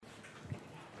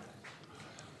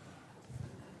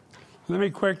Let me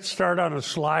quick start on a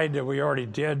slide that we already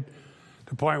did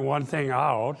to point one thing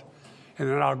out, and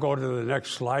then I'll go to the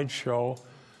next slideshow.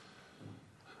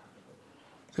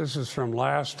 This is from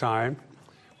last time,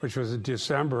 which was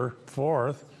December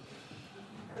 4th.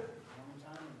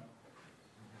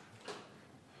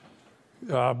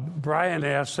 Brian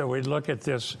asked that we look at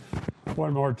this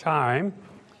one more time.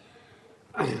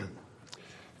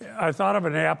 I thought of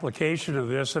an application of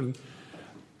this, and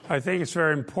I think it's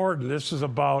very important. This is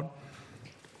about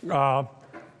I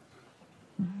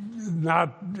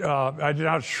did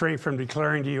not shrink from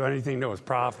declaring to you anything that was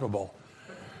profitable.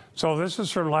 So this is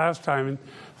from last time, and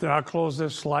then I'll close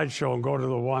this slideshow and go to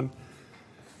the one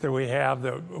that we have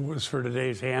that was for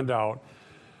today's handout.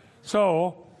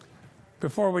 So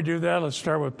before we do that, let's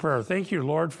start with prayer. Thank you,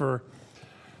 Lord, for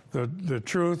the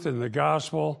truth and the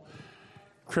gospel,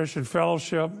 Christian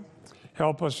fellowship.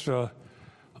 Help us to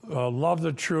love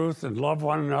the truth and love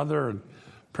one another and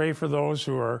pray for those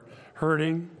who are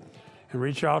hurting and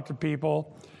reach out to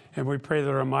people. And we pray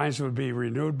that our minds would be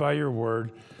renewed by your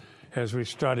word as we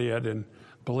study it and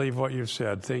believe what you've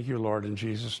said. Thank you, Lord, in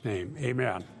Jesus' name.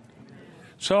 Amen.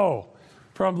 So,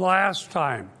 from last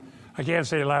time, I can't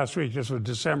say last week, this was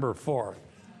December 4th.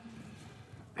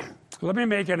 Let me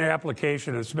make an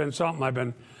application. It's been something I've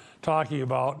been talking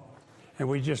about, and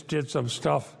we just did some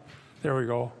stuff, there we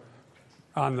go,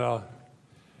 on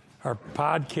our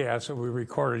podcast that we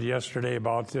recorded yesterday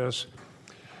about this.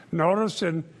 Notice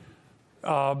in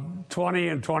 20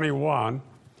 and 21,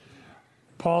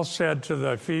 Paul said to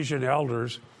the Ephesian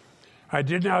elders, I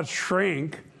did not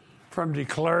shrink from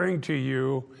declaring to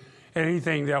you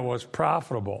anything that was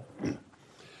profitable,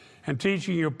 and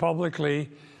teaching you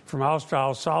publicly from house to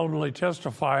house, solemnly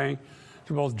testifying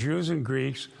to both Jews and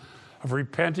Greeks of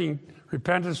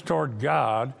repentance toward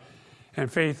God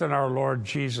and faith in our Lord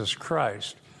Jesus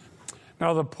Christ.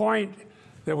 Now, the point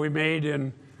that we made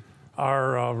in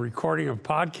our recording of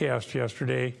podcast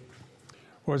yesterday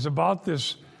was about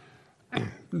this,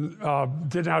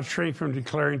 did not shrink from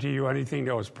declaring to you anything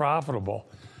that was profitable.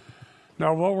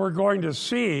 Now, what we're going to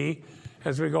see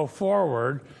as we go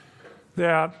forward,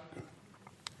 that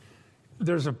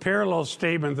there's a parallel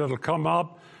statement that'll come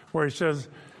up where he says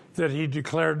that he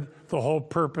declared the whole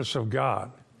purpose of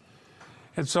God.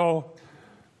 And so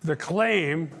the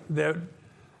claim that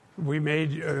we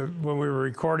made when we were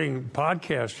recording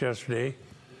podcast yesterday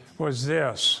was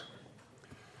this: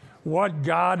 what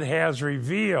God has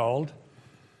revealed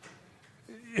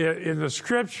in the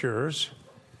scriptures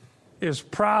is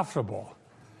profitable.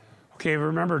 Okay,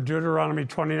 remember Deuteronomy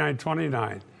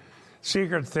 29:29.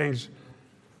 Secret things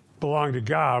belong to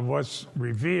God. What's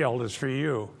revealed is for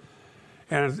you.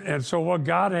 And so what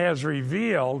God has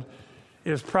revealed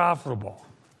is profitable.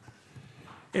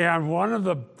 And one of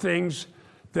the things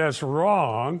that's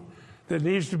wrong that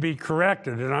needs to be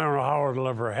corrected, and I don't know how it'll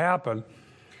ever happen,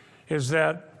 is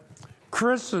that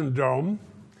Christendom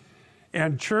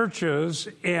and churches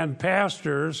and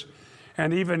pastors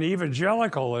and even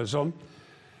evangelicalism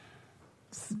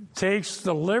takes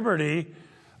the liberty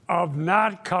of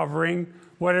not covering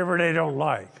whatever they don't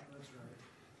like.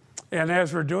 And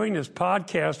as we're doing this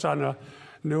podcast on the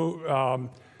New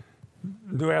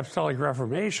Apostolic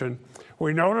Reformation,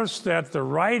 we notice that the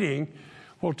writing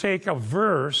will take a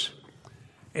verse,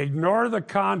 ignore the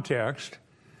context,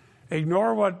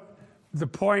 ignore what the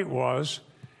point was,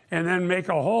 and then make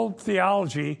a whole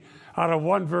theology out of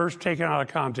one verse taken out of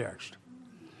context.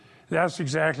 That's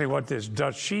exactly what this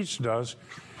Dutch Sheets does.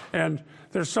 And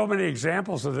there's so many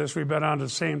examples of this. We've been on the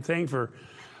same thing for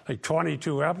like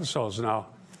 22 episodes now.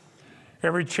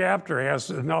 Every chapter has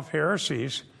enough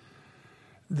heresies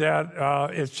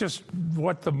that it's just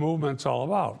what the movement's all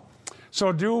about.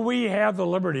 So do we have the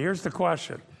liberty? Here's the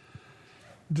question.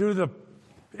 Do the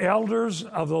elders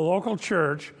of the local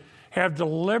church have the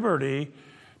liberty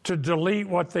to delete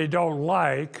what they don't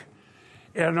like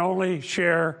and only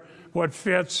share what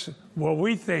fits what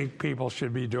we think people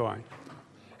should be doing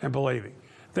and believing?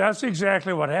 That's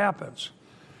exactly what happens.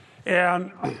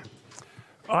 And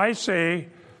I say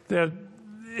that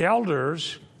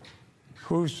elders,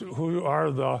 who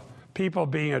are the people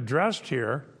being addressed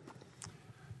here,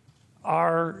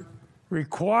 are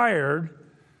required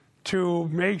to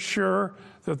make sure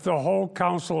that the whole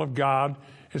counsel of God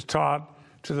is taught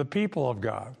to the people of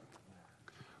God.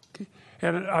 Okay?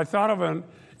 And I thought of an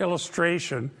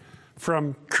illustration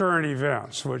from current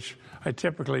events, which I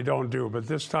typically don't do, but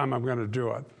this time I'm going to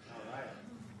do it.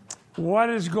 What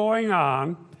is going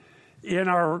on in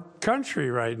our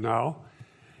country right now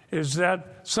is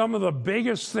that some of the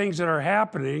biggest things that are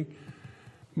happening,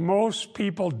 most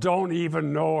people don't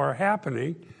even know are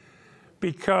happening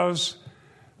because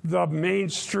the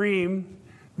mainstream,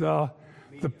 the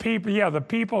people, the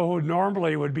people who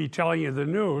normally would be telling you the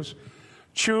news,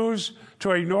 choose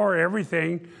to ignore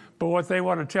everything but what they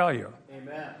want to tell you.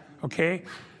 Amen. Okay?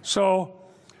 So,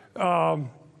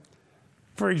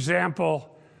 for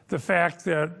example, the fact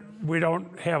that we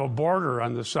don't have a border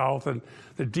on the south and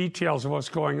the details of what's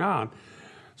going on.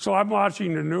 So I'm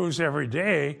watching the news every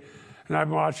day, and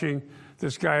I'm watching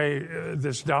this guy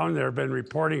that's down there been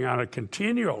reporting on it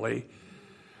continually.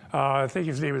 I think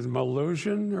his name is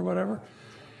Malusian or whatever.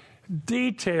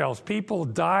 Details, people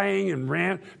dying and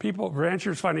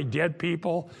ranchers finding dead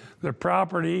people, their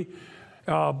property,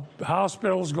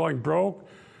 hospitals going broke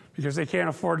because they can't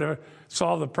afford to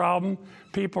solve the problem.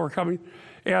 People are coming,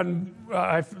 and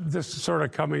this is sort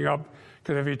of coming up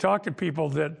because if you talk to people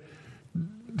that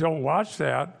don't watch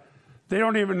that, they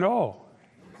don't even know.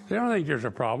 They don't think there's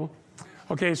a problem.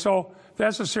 Okay, so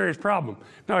that's a serious problem.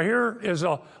 Now here is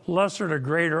a lesser to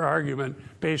greater argument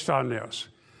based on this.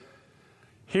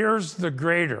 Here's the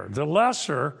greater. The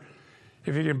lesser,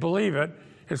 if you can believe it,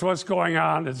 is what's going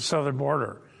on at the southern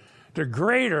border. The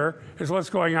greater is what's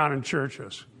going on in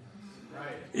churches. Right.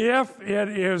 If it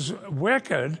is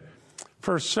wicked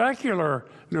for secular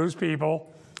news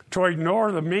people to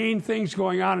ignore the main things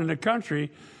going on in the country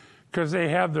because they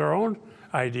have their own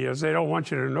ideas, they don't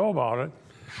want you to know about it,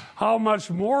 how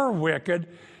much more wicked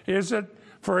is it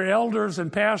for elders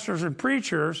and pastors and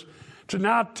preachers to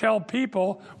not tell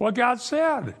people what God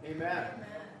said? Amen.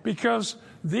 Because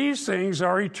these things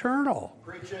are eternal.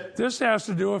 Preach it. This has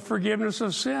to do with forgiveness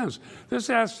of sins. This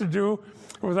has to do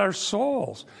with our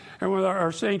souls and with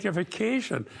our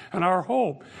sanctification and our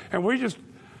hope. And we just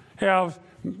have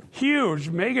huge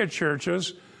mega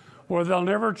churches where they'll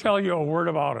never tell you a word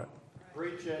about it.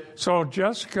 Preach it. So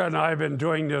Jessica and I have been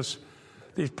doing these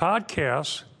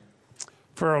podcasts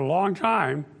for a long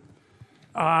time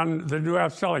on the New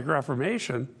Apostolic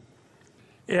Reformation.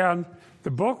 And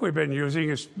the book we've been using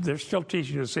is, they're still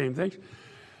teaching the same things.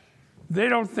 They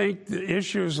don't think the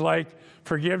issues like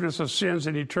forgiveness of sins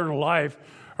and eternal life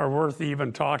are worth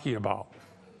even talking about.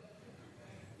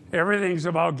 Everything's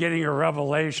about getting a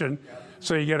revelation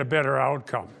so you get a better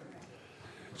outcome.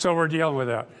 So we're dealing with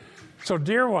that. So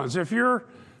dear ones, if you're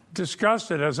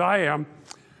disgusted, as I am,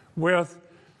 with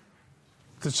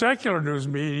the secular news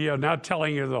media not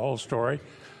telling you the whole story,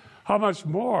 how much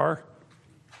more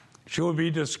should we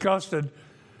be disgusted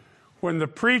when the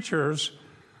preachers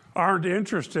aren't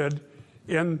interested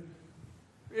in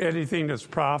anything that's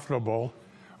profitable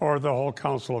or the whole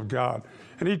counsel of God?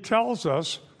 And he tells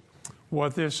us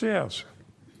what this is.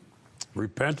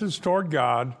 Repentance toward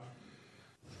God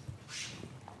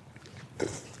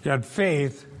and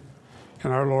faith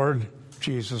in our Lord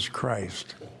Jesus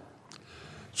Christ.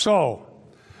 So,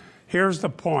 here's the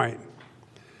point.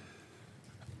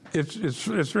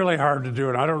 It's really hard to do,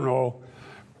 and I don't know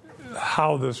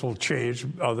how this will change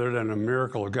other than a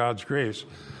miracle of God's grace,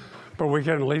 but we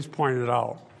can at least point it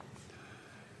out.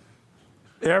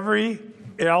 Every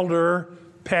elder,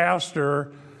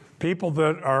 pastor, people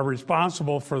that are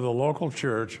responsible for the local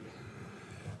church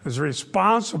is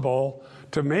responsible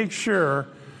to make sure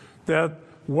that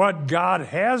what God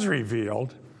has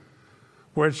revealed,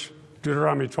 which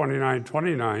Deuteronomy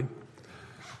 29:29,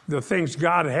 the things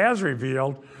God has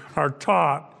revealed are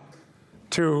taught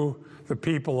to the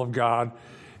people of God,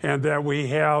 and that we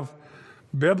have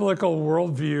biblical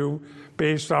worldview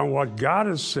based on what God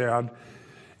has said.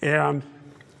 And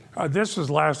this was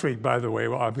last week, by the way.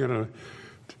 Well, I'm going to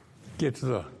get to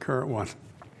the current one.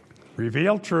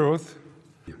 Reveal truth.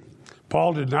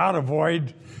 Paul did not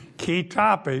avoid key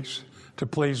topics to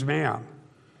please man.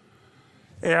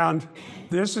 And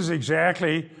this is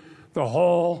exactly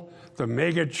the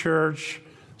mega church,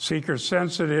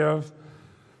 seeker-sensitive,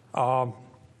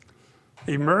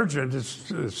 emergent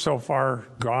is so far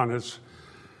gone.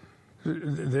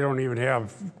 They don't even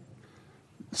have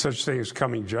such thing as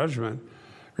coming judgment.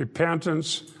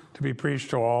 Repentance to be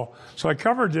preached to all. So I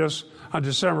covered this on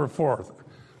December 4th.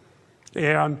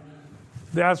 And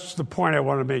that's the point I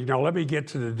want to make. Now let me get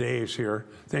to the days here.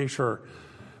 Thanks for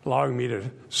allowing me to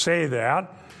say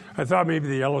that. I thought maybe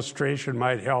the illustration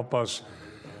might help us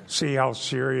see how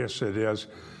serious it is,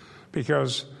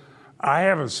 because I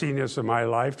haven't seen this in my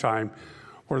lifetime,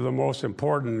 where the most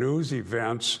important news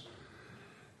events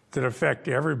that affect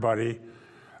everybody,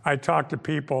 I talk to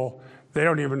people, they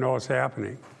don't even know what's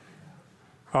happening.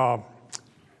 And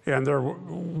they're,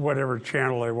 whatever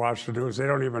channel they watch the news, they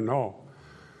don't even know.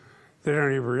 They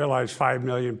don't even realize 5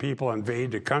 million people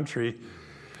invade the country,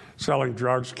 selling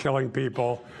drugs, killing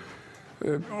people,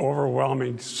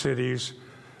 overwhelming cities,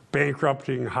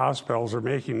 bankrupting hospitals, or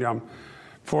making them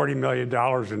 $40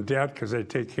 million in debt because they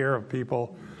take care of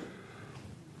people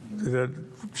that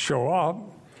show up,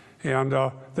 and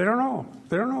they don't know.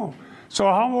 They don't know. So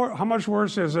how much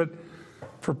worse is it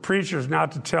for preachers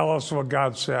not to tell us what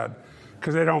God said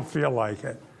because they don't feel like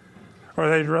it? Or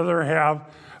they'd rather have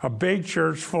a big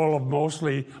church full of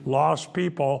mostly lost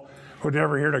people who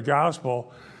never hear the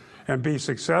gospel and be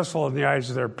successful in the eyes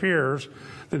of their peers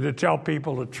than to tell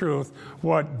people the truth,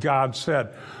 what God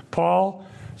said. Paul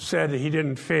said that he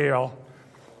didn't fail.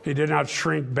 He did not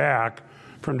shrink back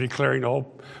from declaring the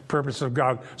whole purpose of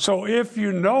God. So if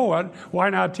you know it, why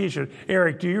not teach it?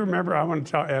 Eric, do you remember? I want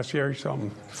to ask Eric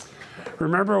something.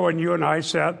 Remember when you and I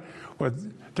sat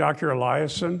with Dr.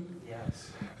 Eliason?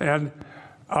 Yes. And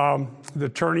the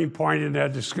turning point in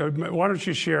that discussion. Why don't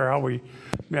you share how we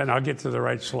met? I'll get to the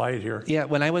right slide here. Yeah,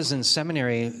 when I was in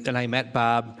seminary and I met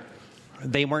Bob,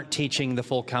 they weren't teaching the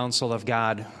full counsel of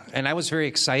God. And I was very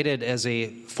excited as a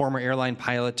former airline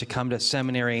pilot to come to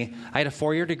seminary. I had a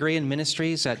 4-year degree in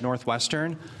ministries at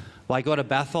Northwestern. Well, I go to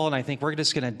Bethel, and I think we're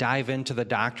just going to dive into the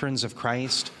doctrines of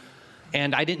Christ.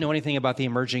 And I didn't know anything about the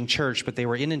emerging church, but they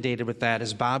were inundated with that.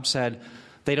 As Bob said,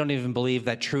 they don't even believe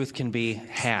that truth can be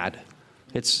had.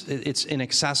 It's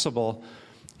inaccessible.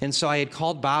 And so I had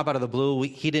called Bob out of the blue.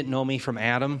 He didn't know me from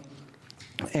Adam.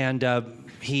 And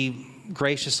he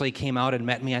graciously came out and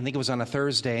met me. I think it was on a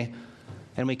Thursday.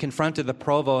 And we confronted the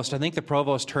provost. I think the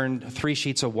provost turned 3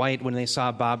 sheets of white when they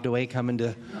saw Bob DeWay come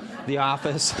into the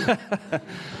office.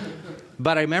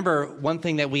 But I remember one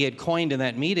thing that we had coined in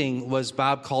that meeting was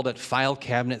Bob called it file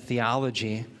cabinet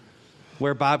theology,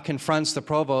 where Bob confronts the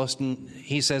provost and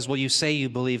he says, well, you say you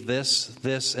believe this,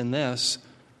 this, and this.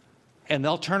 And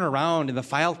they'll turn around in the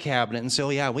file cabinet and say, oh,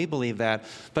 yeah, we believe that.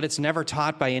 But it's never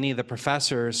taught by any of the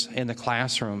professors in the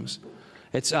classrooms.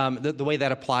 It's the way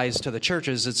that applies to the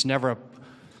churches. It's never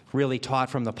really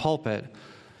taught from the pulpit.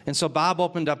 And so Bob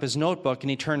opened up his notebook and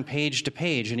he turned page to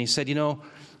page and he said, you know,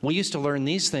 we used to learn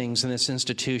these things in this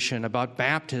institution about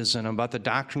baptism, about the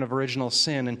doctrine of original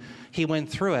sin. And he went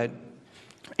through it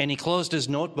and he closed his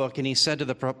notebook and he said to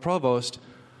the provost,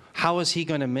 how is he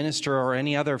going to minister or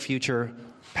any other future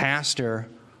pastor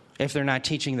if they're not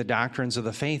teaching the doctrines of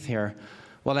the faith here?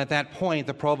 Well, at that point,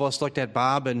 the provost looked at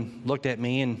Bob and looked at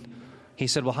me and he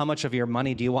said, well, how much of your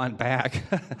money do you want back?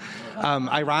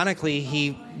 Ironically,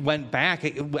 he went back.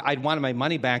 I wanted my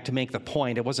money back to make the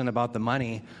point. It wasn't about the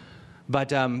money. But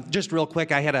just real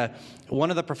quick, I had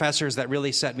one of the professors that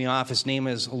really set me off. His name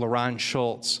is Laurent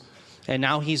Schultz. And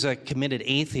now he's a committed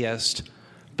atheist.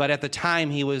 But at the time,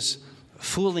 he was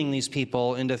fooling these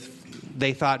people into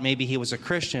they thought maybe he was a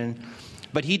Christian.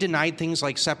 But he denied things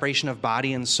like separation of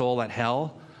body and soul at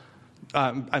hell.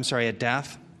 At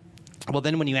death. Well,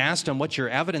 then when you asked him, what's your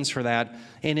evidence for that?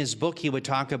 In his book, he would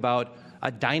talk about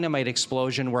a dynamite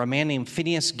explosion where a man named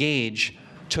Phineas Gage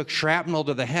took shrapnel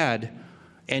to the head,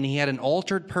 and he had an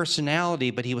altered personality,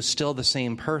 but he was still the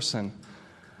same person.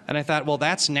 And I thought, well,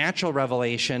 that's natural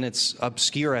revelation. It's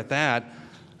obscure at that,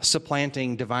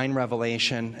 supplanting divine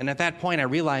revelation. And at that point, I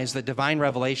realized that divine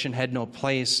revelation had no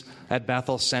place at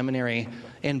Bethel Seminary.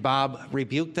 And Bob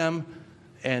rebuked them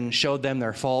and showed them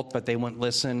their fault, but they wouldn't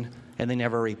listen. And they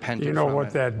never repented. You know from what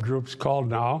it. That group's called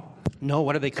now? No,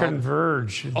 what are they called?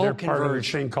 Converge. Oh, They're Converge. part of this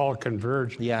thing called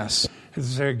Converge. Yes.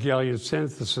 It's a Hegelian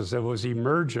synthesis. It was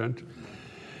emergent,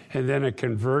 and then it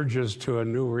converges to a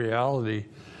new reality.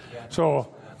 Yeah.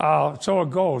 So it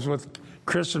goes with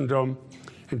Christendom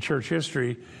and church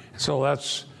history. So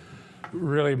that's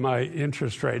really my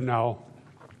interest right now,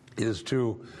 is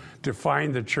to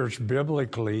define the church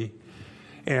biblically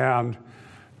and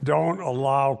don't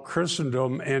allow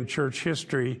Christendom and church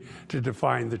history to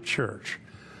define the church.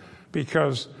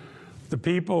 Because the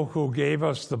people who gave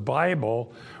us the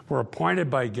Bible were appointed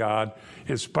by God,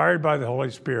 inspired by the Holy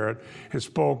Spirit, and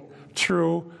spoke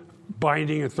true,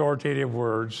 binding, authoritative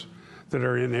words that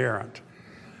are inerrant.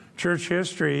 Church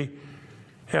history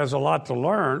has a lot to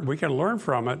learn. We can learn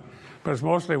from it, but it's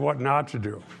mostly what not to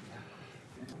do.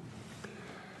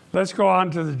 Let's go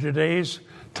on to today's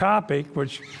topic,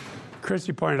 which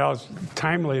Christy pointed out is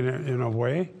timely in a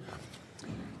way.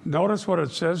 Notice what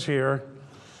it says here,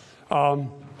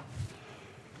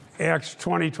 Acts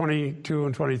 20, 22,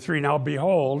 and 23. Now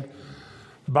behold,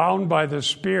 bound by the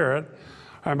Spirit,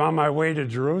 I'm on my way to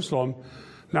Jerusalem,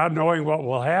 not knowing what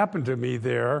will happen to me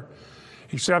there,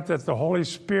 except that the Holy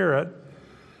Spirit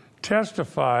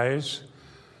testifies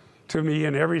to me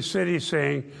in every city,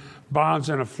 saying, bonds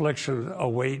and affliction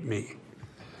await me.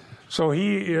 So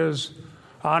he is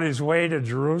on his way to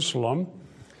Jerusalem,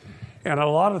 and a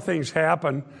lot of things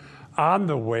happen on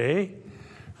the way.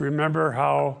 Remember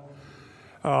how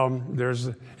there's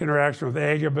the interaction with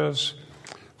Agabus,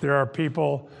 There are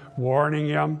people warning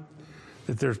him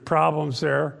that there's problems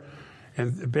there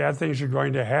and bad things are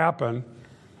going to happen.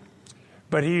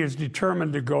 But he is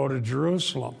determined to go to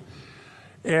Jerusalem.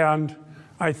 And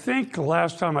I think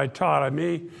last time I taught, I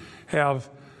may have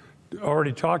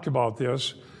already talked about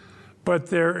this, but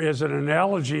there is an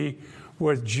analogy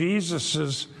with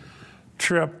Jesus's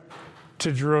trip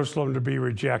to Jerusalem to be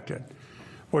rejected,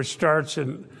 which starts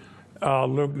in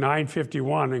Luke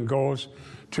 9:51 and goes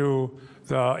to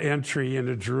the entry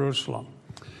into Jerusalem.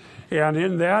 And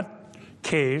in that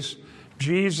case,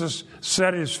 Jesus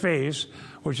set his face,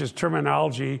 which is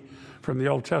terminology from the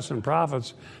Old Testament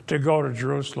prophets, to go to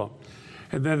Jerusalem.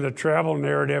 And then the travel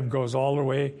narrative goes all the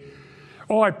way.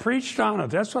 Oh, I preached on it.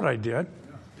 That's what I did.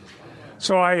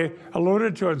 So I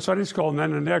alluded to it in Sunday school, and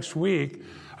then the next week,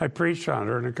 I preached on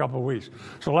it in a couple of weeks.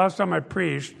 So last time I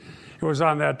preached, it was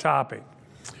on that topic.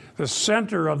 The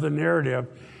center of the narrative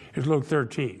is Luke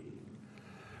 13.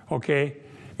 Okay?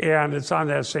 And it's on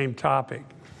that same topic.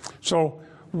 So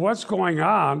what's going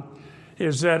on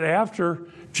is that after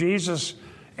Jesus'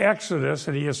 exodus,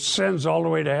 and he ascends all the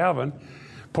way to heaven,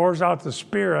 pours out the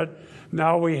Spirit,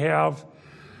 now we have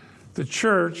the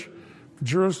church,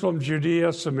 Jerusalem,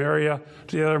 Judea, Samaria,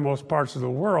 to the othermost parts of the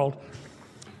world.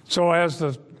 So as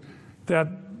that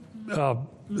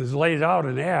is laid out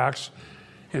in Acts,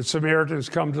 and Samaritans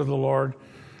come to the Lord,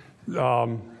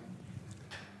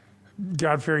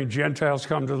 God-fearing Gentiles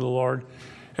come to the Lord,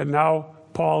 and now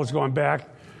Paul is going back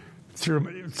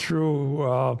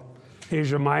through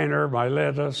Asia Minor,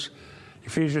 Miletus,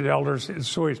 Ephesian elders, and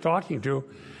so he's talking to.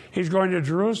 He's going to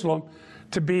Jerusalem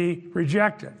to be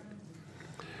rejected.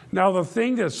 Now, the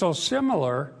thing that's so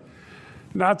similar,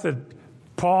 not that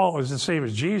Paul is the same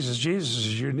as Jesus. Jesus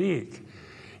is unique.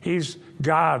 He's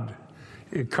God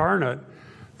incarnate,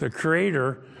 the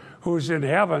Creator, who's in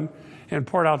heaven and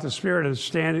poured out the Spirit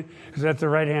and is at the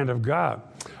right hand of God.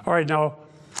 All right, now,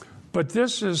 but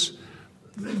this is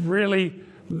really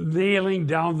nailing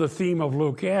down the theme of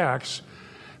Luke Acts,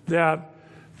 that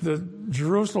the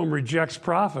Jerusalem rejects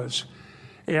prophets,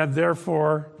 and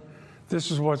therefore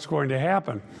this is what's going to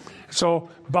happen. So,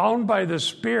 bound by the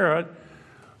Spirit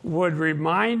would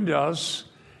remind us,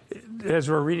 as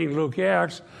we're reading Luke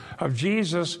Acts, of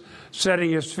Jesus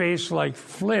setting his face like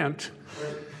flint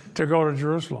to go to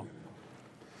Jerusalem.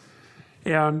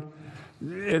 And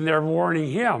they're warning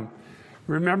him.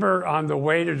 Remember, on the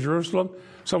way to Jerusalem,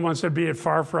 someone said, "Be it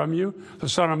far from you, the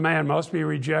Son of Man must be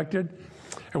rejected."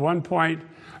 At one point,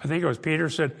 I think it was Peter,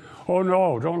 said, "Oh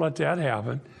no, don't let that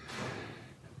happen."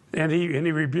 And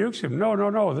he rebukes him.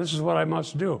 No, this is what I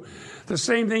must do. The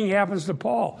same thing happens to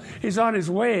Paul. He's on his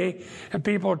way, and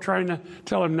people are trying to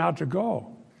tell him not to go.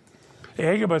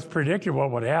 Agabus predicted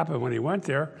what would happen when he went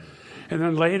there. And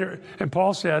then later, and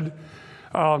Paul said,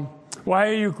 "Why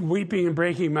are you weeping and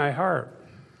breaking my heart?"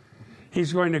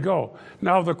 He's going to go.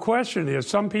 Now, the question is,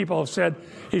 some people have said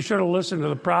he should have listened to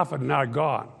the prophet and not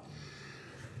gone.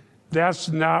 That's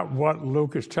not what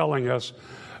Luke is telling us.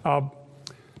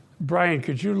 Brian,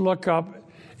 could you look up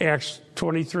Acts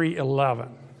 23:11?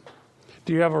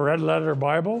 Do you have a red letter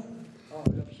Bible? Oh,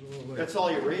 absolutely. That's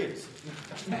all you read.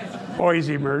 Oh, he's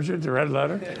emergent, the red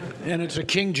letter? And it's a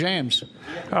King James.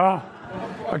 Oh,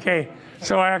 okay.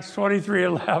 So Acts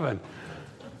 23:11.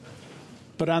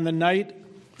 But on the night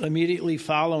immediately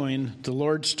following, the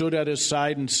Lord stood at his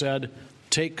side and said,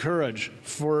 "Take courage,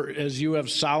 for as you have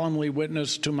solemnly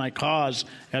witnessed to my cause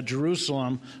at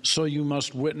Jerusalem, so you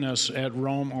must witness at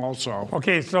Rome also."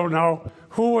 Okay, so now,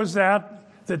 who was that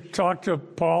talked to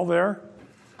Paul there?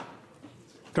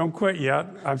 Don't quit yet.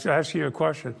 I'm asking you a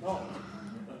question.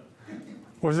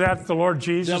 Was that the Lord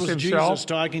Jesus That was himself? Jesus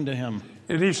talking to him.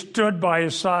 And he stood by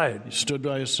his side. He stood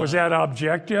by his side. Was that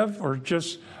objective or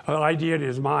just an idea in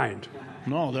his mind?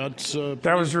 No, that's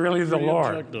That was really the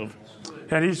Lord. objective.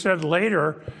 And he said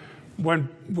later, when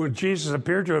Jesus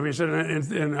appeared to him, he said,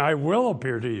 and I will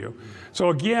appear to you. So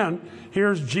again,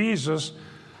 here's Jesus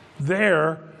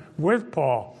there with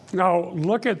Paul. Now,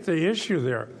 look at the issue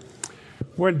there.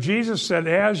 When Jesus said,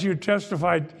 "As you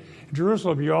testified in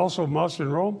Jerusalem, you also must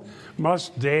in Rome,"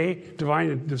 must,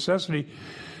 divine necessity,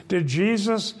 did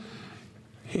Jesus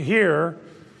here,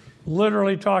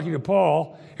 literally talking to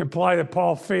Paul, imply that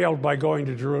Paul failed by going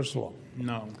to Jerusalem?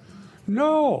 No.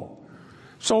 No.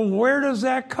 So where does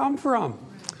that come from?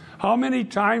 How many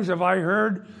times have I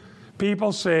heard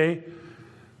people say,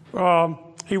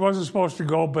 he wasn't supposed to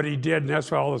go, but he did, and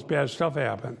that's why all this bad stuff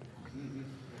happened?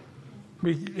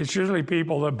 It's usually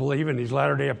people that believe in these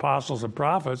latter-day apostles and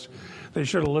prophets. He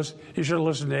should have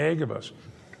listened to Agabus.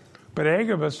 But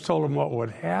Agabus told him what would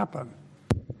happen.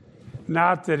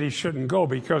 Not that he shouldn't go,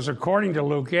 because according to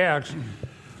Luke Acts,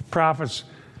 prophets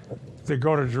that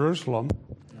go to Jerusalem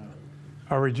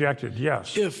are rejected,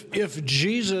 yes. If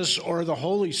Jesus or the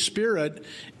Holy Spirit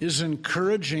is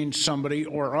encouraging somebody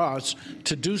or us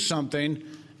to do something,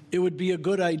 it would be a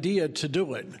good idea to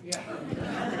do it.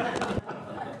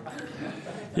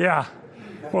 Yeah.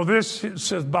 Well, this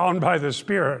says bound by the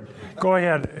Spirit. Go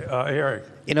ahead, Eric.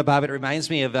 You know, Bob, it reminds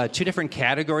me of two different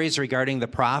categories regarding the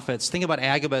prophets. Think about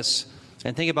Agabus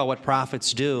and think about what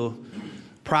prophets do.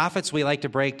 Prophets, we like to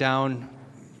break down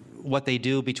what they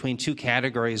do between two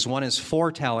categories. One is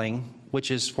foretelling,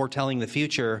 which is foretelling the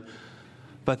future,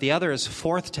 but the other is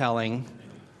forthtelling,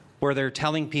 where they're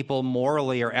telling people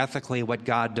morally or ethically what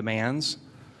God demands.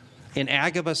 In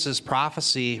Agabus's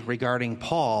prophecy regarding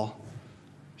Paul,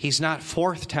 he's not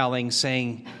forthtelling,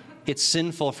 saying it's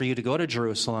sinful for you to go to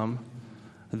Jerusalem.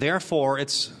 Therefore,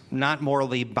 it's not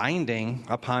morally binding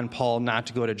upon Paul not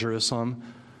to go to Jerusalem.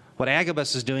 What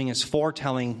Agabus is doing is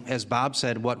foretelling, as Bob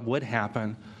said, what would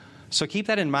happen. So keep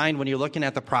that in mind when you're looking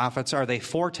at the prophets. Are they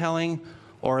foretelling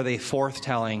or are they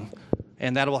forthtelling?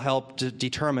 And that will help to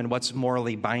determine what's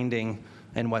morally binding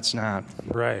and what's not.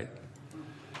 Right.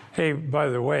 Hey, by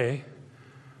the way,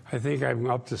 I think I'm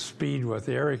up to speed with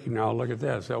Eric now. Look at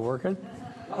that. Is that working?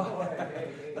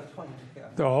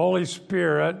 The Holy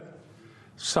Spirit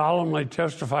solemnly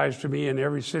testifies to me in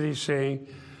every city, saying,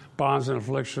 bonds and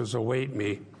afflictions await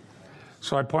me.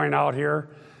 So I point out here,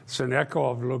 it's an echo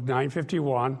of Luke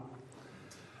 9:51.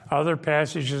 Other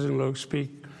passages in Luke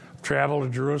speak of travel to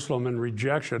Jerusalem and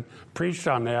rejection. Preached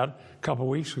on that a couple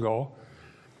weeks ago.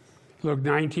 Luke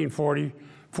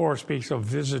 19:44 speaks of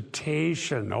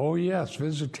visitation. Oh yes,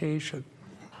 visitation.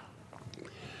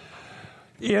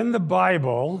 In the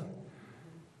Bible,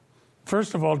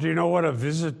 first of all, do you know what a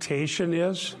visitation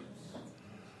is?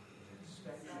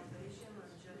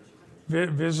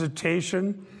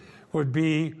 Visitation would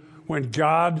be when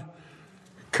God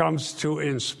comes to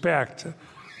inspect.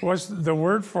 What's the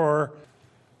word for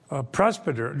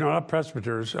presbyter? No, not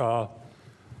presbyters.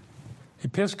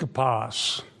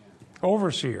 Episkopos,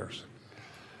 overseers.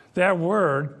 That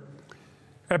word,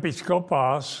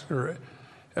 episkopos,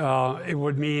 it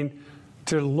would mean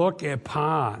to look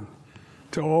upon,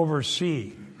 to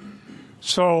oversee.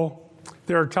 So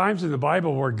there are times in the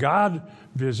Bible where God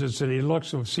visits and he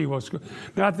looks and see what's going on.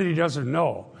 Not that he doesn't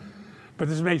know, but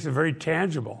this makes it very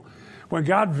tangible. When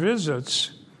God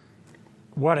visits,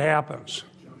 what happens?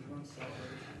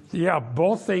 Yeah,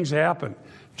 both things happen.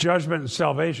 Judgment and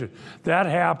salvation. That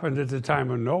happened at the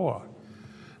time of Noah.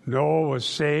 Noah was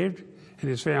saved and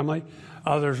his family.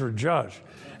 Others were judged.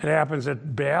 It happens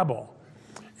at Babel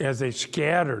as they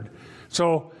scattered.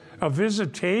 So a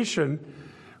visitation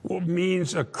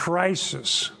means a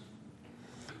crisis.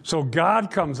 So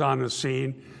God comes on the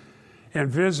scene and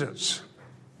visits.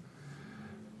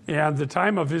 And the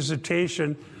time of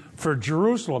visitation for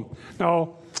Jerusalem.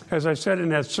 Now, as I said in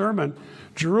that sermon,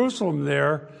 Jerusalem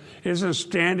there isn't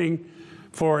standing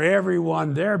for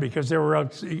everyone there because there were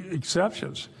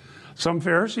exceptions. Some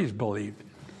Pharisees believed.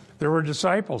 There were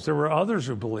disciples. There were others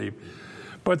who believed.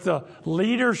 But the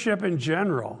leadership in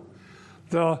general,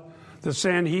 the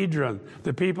Sanhedrin,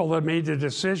 the people that made the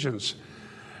decisions,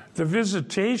 the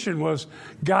visitation was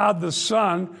God the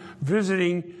Son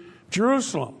visiting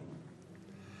Jerusalem.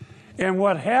 And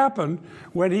what happened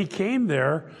when he came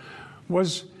there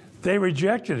was they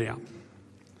rejected him.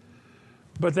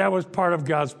 But that was part of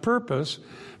God's purpose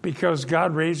because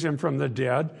God raised him from the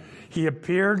dead. He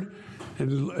appeared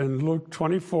in Luke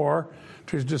 24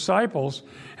 to his disciples.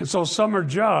 And so some are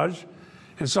judged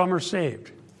and some are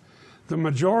saved. The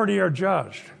majority are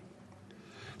judged.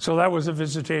 So that was a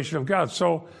visitation of God.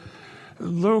 So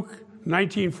Luke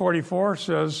 19:44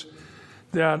 says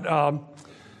that,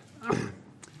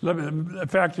 in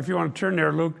fact, if you want to turn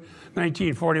there, Luke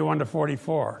 19:41 to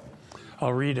 44,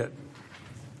 I'll read it.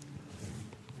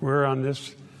 We're on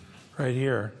this right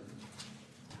here.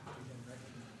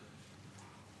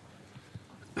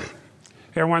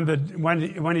 And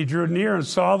when he drew near and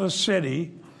saw the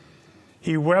city,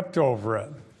 he wept over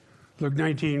it. Luke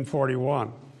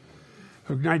 19:41.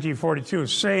 Luke 19:42,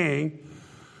 saying,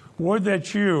 would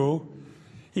that you,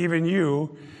 even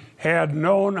you, had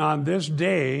known on this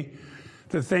day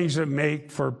the things that make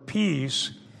for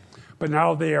peace, but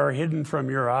now they are hidden from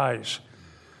your eyes.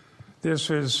 This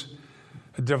is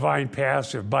a divine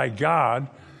passive by God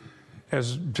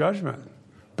as judgment,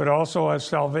 but also as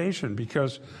salvation,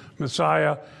 because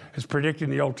Messiah is predicted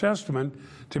in the Old Testament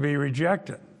to be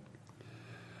rejected.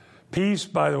 Peace,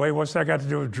 by the way, what's that got to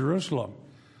do with Jerusalem?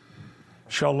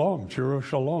 Shalom,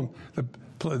 Jerusalem,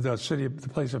 the city, the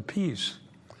place of peace.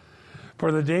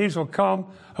 For the days will come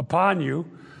upon you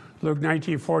Luke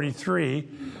 19:43,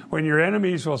 when your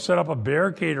enemies will set up a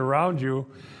barricade around you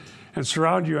and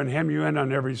surround you and hem you in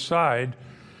on every side.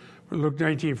 Luke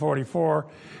 19:44,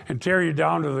 and tear you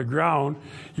down to the ground,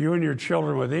 you and your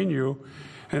children within you,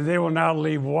 and they will not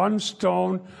leave one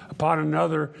stone upon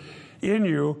another in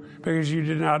you, because you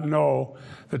did not know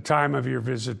the time of your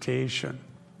visitation.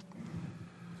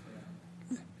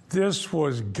 This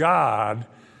was God,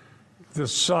 the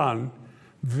Son,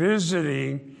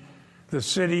 visiting the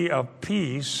city of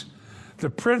peace. The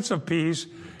Prince of Peace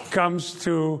comes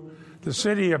to the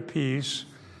city of peace,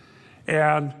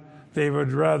 and they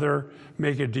would rather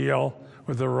make a deal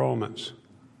with the Romans.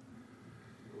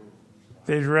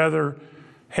 They'd rather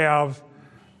have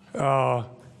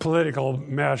political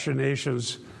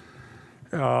machinations,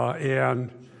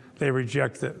 and they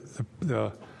reject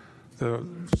the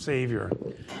Savior.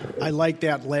 I like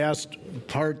that last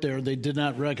part there. They did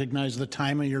not recognize the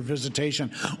time of your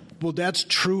visitation. Well, that's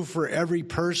true for every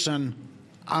person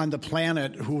on the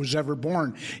planet who was ever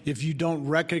born. If you don't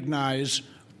recognize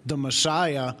the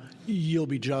Messiah, you'll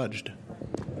be judged.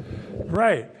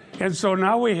 Right. And so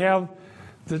now we have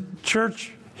the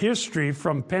church history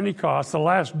from Pentecost, the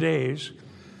last days,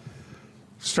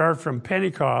 start from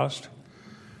Pentecost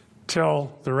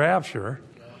till the rapture.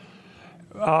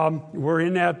 We're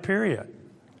in that period.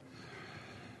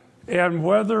 And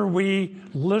whether we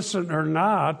listen or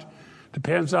not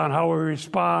depends on how we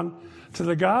respond to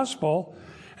the gospel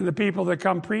and the people that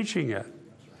come preaching it.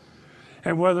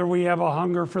 And whether we have a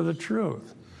hunger for the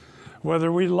truth,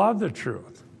 whether we love the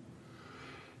truth.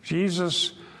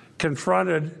 Jesus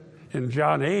confronted in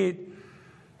John 8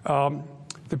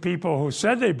 the people who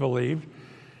said they believed,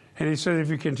 and he said, if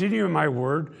you continue in my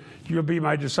word, you'll be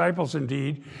my disciples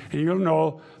indeed, and you'll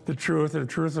know the truth, and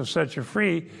the truth will set you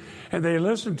free. And they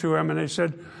listened to him, and they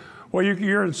said, well,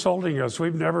 you're insulting us.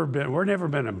 We've never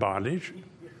been in bondage.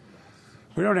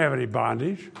 We don't have any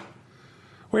bondage.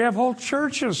 We have whole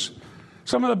churches.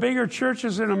 Some of the bigger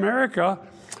churches in America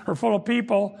are full of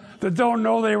people that don't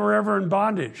know they were ever in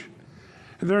bondage.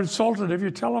 And they're insulted if you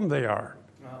tell them they are.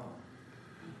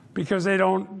 Because they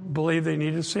don't believe they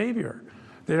need a Savior.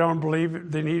 They don't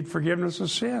believe they need forgiveness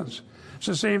of sins. It's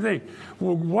the same thing.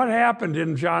 Well, what happened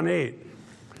in John 8?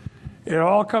 It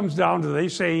all comes down to, they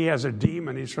say he has a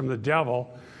demon, he's from the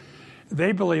devil.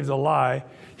 They believe the lie.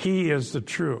 He is the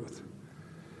truth.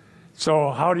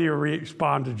 So how do you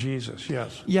respond to Jesus?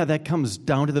 Yes. Yeah, that comes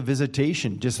down to the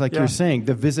visitation, just like you're saying.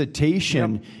 The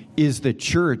visitation is the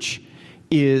church,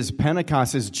 is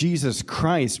Pentecost, is Jesus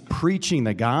Christ preaching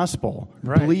the gospel.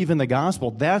 Right. Believe in the gospel.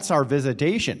 That's our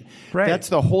visitation. Right. That's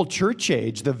the whole church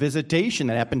age, the visitation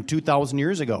that happened 2,000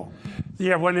 years ago.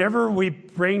 Yeah, whenever we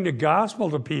bring the gospel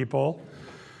to people,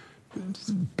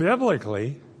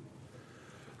 biblically,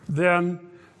 then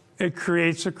it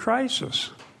creates a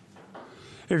crisis.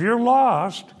 If you're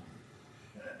lost,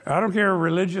 I don't care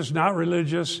religious, not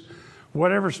religious,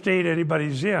 whatever state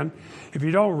anybody's in, if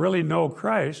you don't really know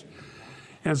Christ,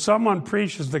 and someone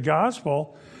preaches the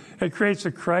gospel, it creates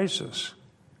a crisis.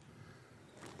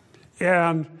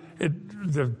 And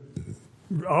the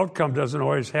outcome doesn't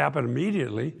always happen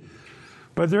immediately,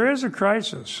 but there is a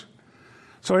crisis.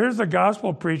 So here's the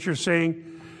gospel preacher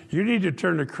saying, you need to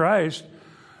turn to Christ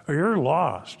or you're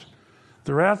lost.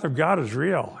 The wrath of God is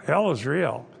real. Hell is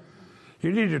real.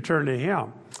 You need to turn to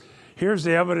him. Here's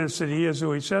the evidence that he is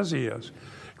who he says he is.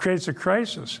 Creates a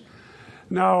crisis.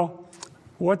 Now,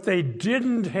 what they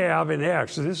didn't have in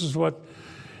Acts, and this is what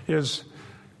is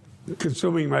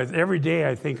consuming my, every day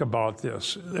I think about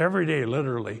this, every day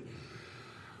literally.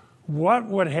 What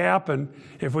would happen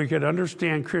if we could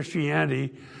understand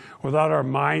Christianity without our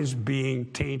minds being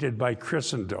tainted by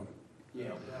Christendom?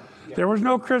 There was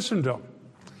no Christendom.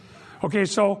 Okay,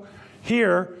 so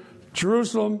here,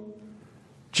 Jerusalem,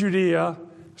 Judea,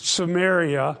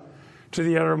 Samaria, to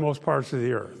the uttermost parts of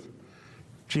the earth.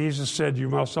 Jesus said, you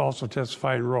must also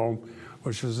testify in Rome,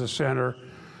 which was the center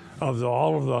of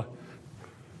all of the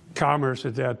commerce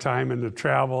at that time and the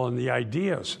travel and the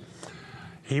ideas.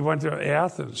 He went to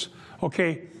Athens.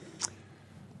 Okay,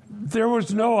 there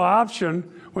was no option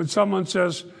when someone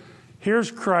says, here's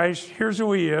Christ, here's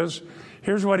who he is,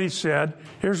 here's what he said,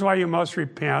 here's why you must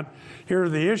repent, here are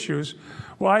the issues.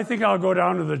 Well, I think I'll go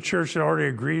down to the church that already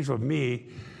agrees with me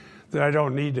that I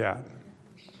don't need that.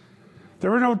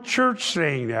 There was no church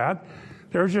saying that.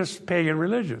 They were just pagan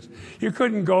religions. You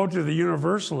couldn't go to the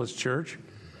Universalist church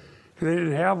because they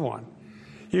didn't have one.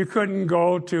 You couldn't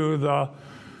go to the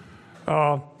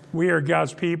we are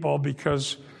God's people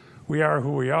because we are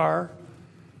who we are.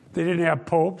 They didn't have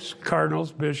popes,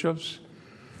 cardinals, bishops.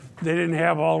 They didn't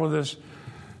have all of this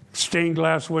stained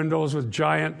glass windows with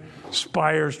giant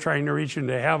spires trying to reach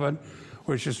into heaven,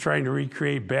 which is trying to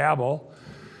recreate Babel.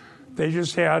 They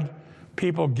just had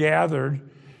people gathered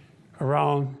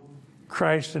around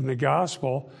Christ and the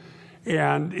gospel,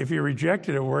 and if you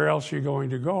rejected it, where else are you going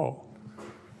to go?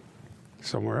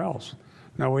 Somewhere else.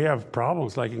 Now, we have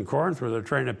problems like in Corinth where they're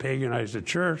trying to paganize the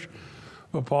church,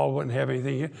 but Paul wouldn't have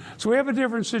anything. So we have a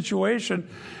different situation.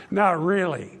 Not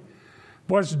really.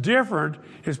 What's different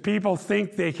is people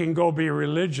think they can go be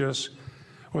religious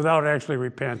without actually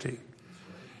repenting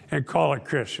and call it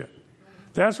Christian.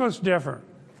 That's what's different.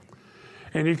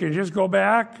 And you can just go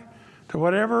back to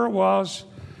whatever it was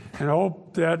and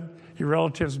hope that your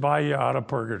relatives buy you out of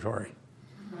purgatory.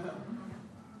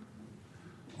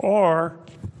 Or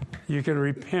you can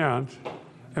repent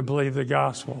and believe the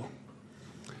gospel.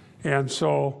 And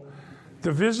so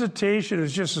the visitation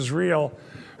is just as real,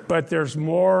 but there's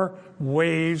more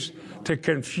ways to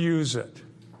confuse it.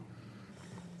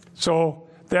 So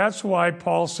that's why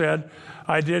Paul said,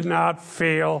 I did not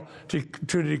fail to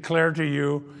declare to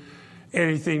you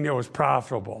anything that was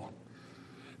profitable.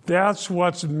 That's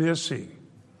what's missing.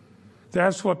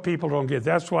 That's what people don't get.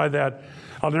 That's why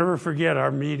I'll never forget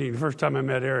our meeting, the first time I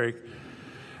met Eric,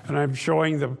 and I'm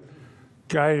showing the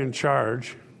guy in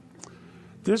charge.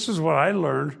 This is what I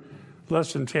learned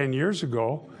less than 10 years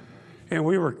ago, and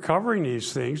we were covering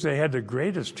these things. They had the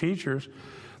greatest teachers.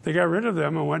 They got rid of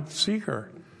them and went to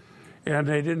Seeker, and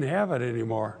they didn't have it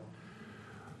anymore.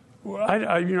 Well,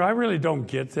 I really don't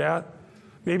get that.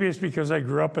 Maybe it's because I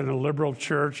grew up in a liberal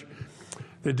church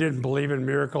that didn't believe in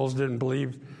miracles, didn't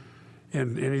believe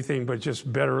in anything but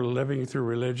just better living through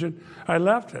religion. I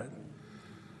left it.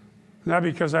 Not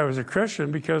because I was a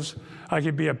Christian, because I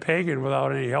could be a pagan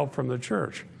without any help from the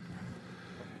church.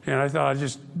 And I thought I'd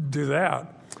just do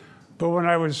that. But when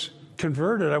I was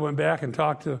converted, I went back and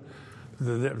talked to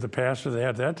the pastor they had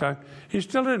at that time. He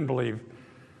still didn't believe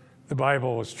the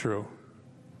Bible was true.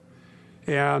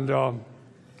 And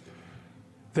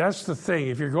that's the thing.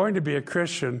 If you're going to be a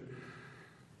Christian,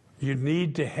 you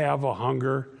need to have a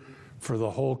hunger for the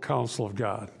whole counsel of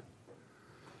God.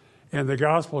 And the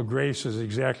gospel of grace is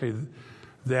exactly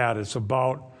that. It's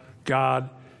about God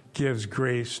gives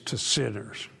grace to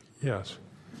sinners. Yes.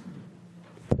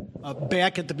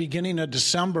 Back at the beginning of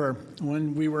December,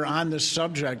 when we were on this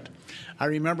subject, I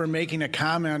remember making a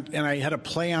comment, and I had a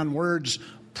play on words,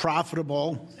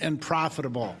 profitable and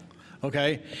profitable.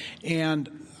 Okay?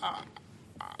 And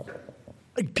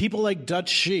people like Dutch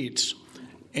Sheets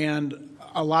and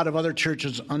a lot of other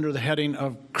churches under the heading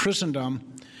of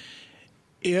Christendom,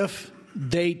 if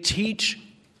they teach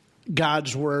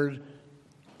God's word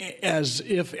as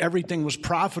if everything was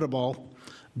profitable,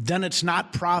 then it's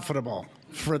not profitable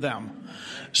for them.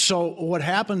 So what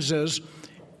happens is,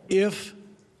 if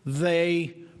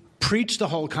they preach the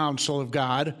whole counsel of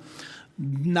God,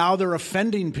 now they're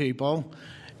offending people,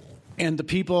 and the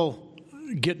people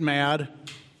get mad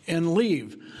and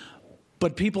leave.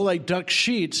 But people like Dutch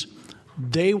Sheets,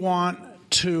 they want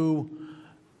to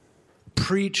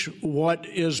preach what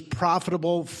is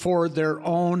profitable for their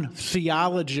own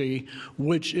theology,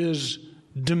 which is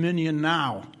dominion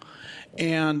now.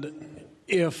 And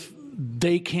if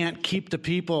they can't keep the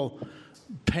people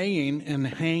paying and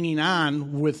hanging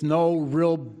on with no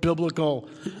real biblical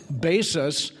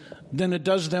basis, then it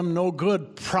does them no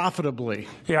good profitably.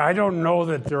 Yeah, I don't know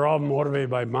that they're all motivated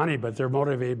by money, but they're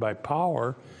motivated by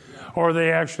power, or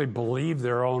they actually believe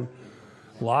their own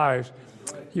lives.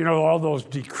 You know, all those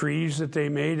decrees that they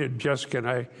made, and Jessica and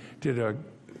I did a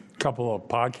couple of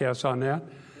podcasts on that.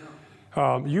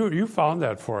 You found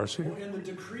that for us. And the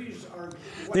decrees are...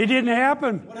 They didn't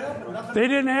happen. What happened? Nothing. They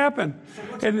didn't happen.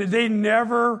 And they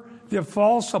never, the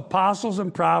false apostles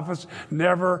and prophets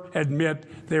never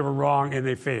admit they were wrong and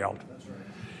they failed. That's right.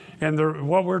 And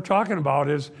what we're talking about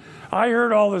is, I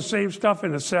heard all the same stuff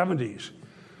in the 70s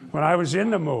when I was in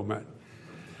the movement.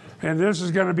 And this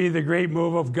is going to be the great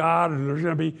move of God, and there's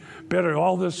going to be better.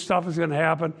 All this stuff is going to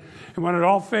happen. And when it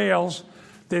all fails,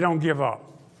 they don't give up.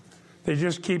 They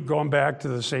just keep going back to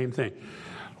the same thing.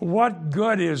 What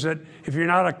good is it if you're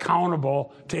not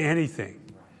accountable to anything?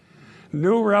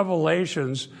 New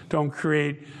revelations don't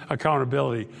create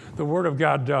accountability. The Word of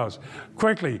God does.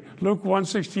 Quickly, Luke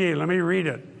 1:68. Let me read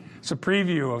it. It's a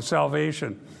preview of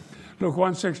salvation. Luke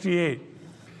 1:68.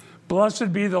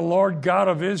 Blessed be the Lord God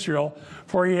of Israel,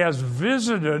 for he has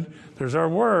visited, there's our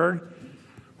word,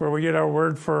 where we get our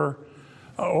word for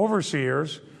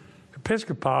overseers,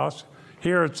 episkopos.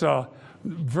 Here it's a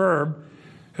verb,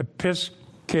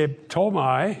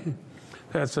 episkeptomai,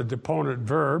 that's a deponent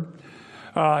verb,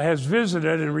 has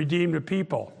visited and redeemed a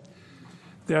people.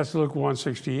 That's Luke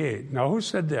 1:68. Now, who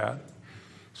said that?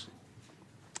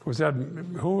 Was that,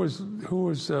 who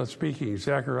was speaking?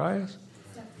 Zacharias?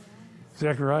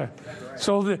 Zechariah.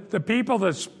 So the people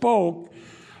that spoke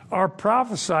are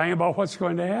prophesying about what's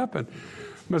going to happen.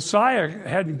 Messiah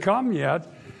hadn't come yet,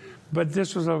 but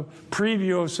this was a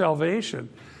preview of salvation.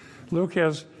 Luke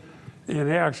has, in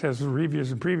Acts, has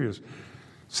reviews and previews.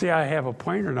 See, I have a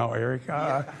pointer now, Eric.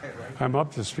 I'm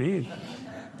up to speed.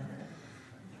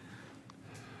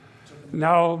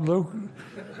 Now, Luke.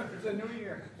 It's a new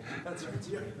year. That's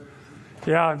right.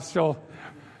 Yeah,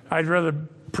 I'd rather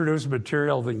produce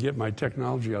material than get my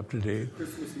technology up to date.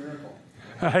 Christmas miracle.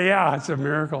 Yeah, it's a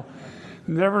miracle.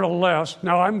 Nevertheless,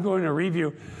 now I'm going to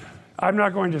review. I'm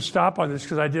not going to stop on this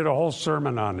because I did a whole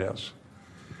sermon on this.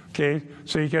 Okay,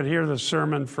 so you can hear the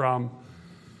sermon from,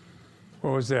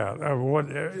 what was that?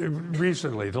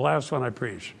 Recently, the last one I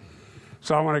preached.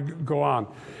 So I want to go on.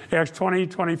 Acts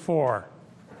 20:24.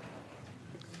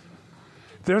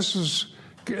 This is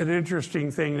an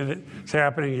interesting thing that's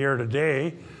happening here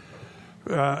today,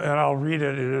 and I'll read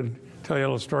it and tell you a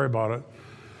little story about it.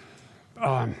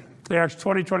 Acts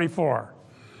 20:24.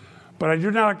 But I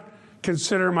do not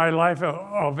consider my life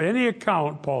of any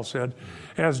account, Paul said,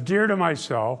 as dear to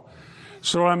myself,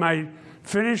 so I might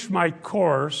finish my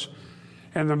course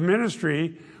and the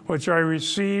ministry which I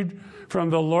received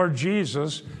from the Lord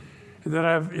Jesus, that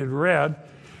I've read,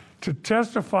 to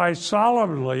testify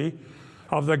solemnly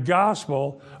of the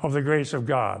gospel of the grace of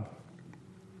God.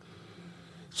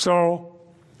 So,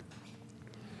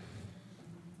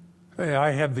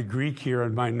 I have the Greek here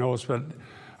in my notes, but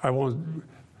I won't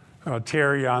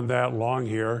tarry on that long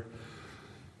here.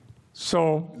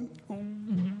 So,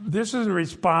 this is in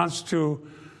response to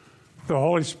the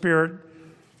Holy Spirit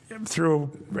through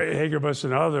Agabus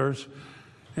and others,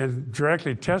 and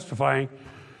directly testifying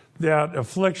that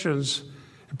afflictions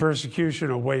and persecution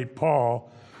await Paul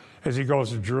as he goes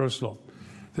to Jerusalem.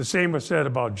 The same was said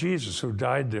about Jesus, who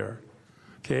died there.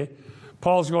 Okay?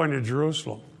 Paul's going to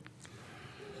Jerusalem.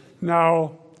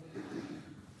 Now,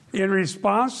 in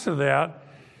response to that,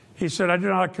 he said, I do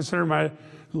not consider my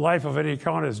life of any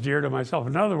account as dear to myself.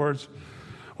 In other words,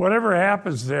 whatever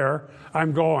happens there,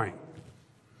 I'm going.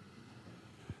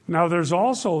 Now, there's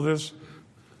also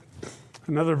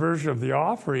another version of the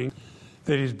offering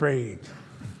that he's bringing.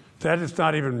 That is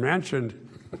not even mentioned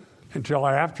until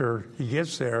after he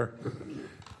gets there,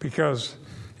 because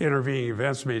intervening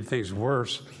events made things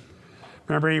worse.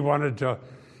 Remember, he wanted to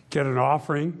get an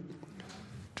offering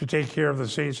to take care of the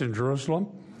saints in Jerusalem,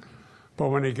 but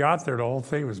when he got there, the whole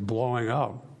thing was blowing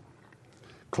up,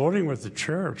 including with the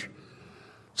church.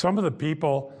 Some of the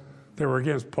people that were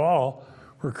against Paul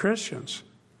were Christians.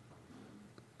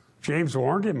 James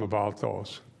warned him about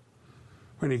those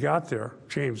when he got there.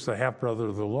 James, the half-brother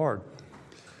of the Lord.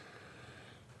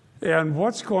 And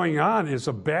what's going on is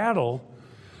a battle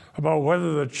about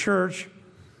whether the church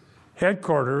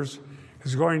headquarters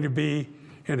is going to be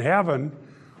in heaven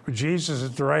with Jesus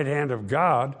at the right hand of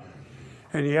God,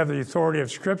 and you have the authority of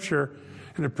Scripture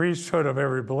and the priesthood of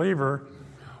every believer,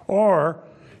 or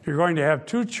you're going to have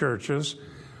two churches,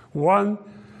 one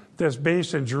that's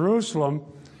based in Jerusalem,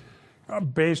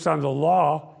 based on the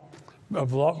law,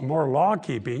 more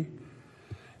law-keeping,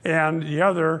 and the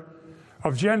other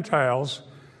of Gentiles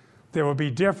that would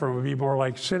be different, would be more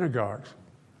like synagogues.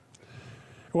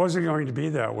 It wasn't going to be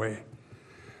that way.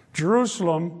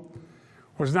 Jerusalem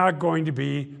was not going to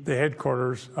be the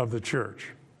headquarters of the church.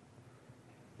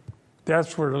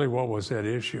 That's really what was at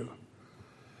issue.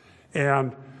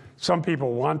 And some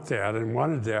people want that and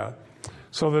wanted that.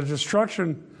 So the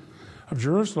destruction of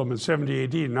Jerusalem in 70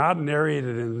 AD, not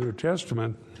narrated in the New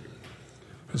Testament,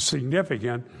 is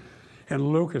significant,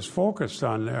 and Luke is focused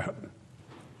on that.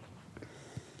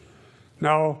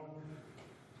 Now,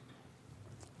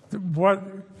 what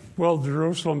will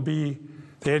Jerusalem be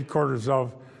the headquarters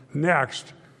of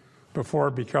next before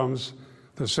it becomes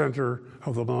the center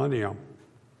of the millennium?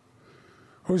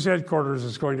 Whose headquarters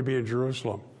is going to be in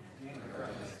Jerusalem?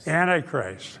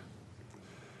 Antichrist.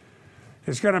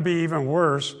 It's going to be even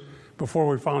worse before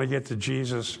we finally get to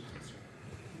Jesus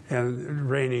and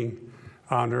reigning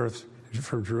on earth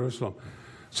from Jerusalem.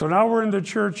 So now we're in the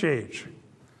church age,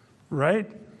 right?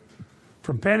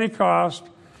 From Pentecost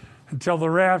until the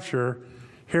rapture,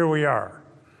 here we are,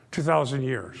 2,000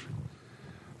 years.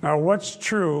 Now, what's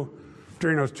true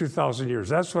during those 2,000 years?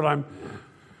 That's what I'm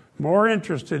more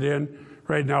interested in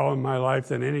right now in my life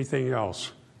than anything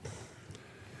else.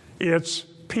 It's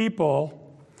people.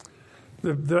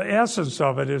 The essence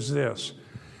of it is this: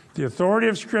 the authority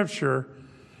of Scripture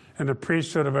and the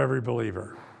priesthood of every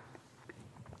believer.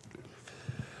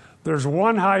 There's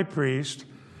one high priest,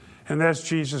 and that's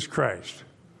Jesus Christ.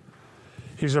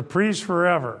 He's a priest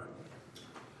forever.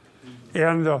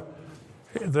 And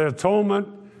the atonement,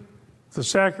 the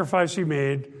sacrifice he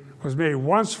made, was made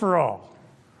once for all,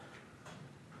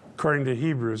 according to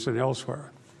Hebrews and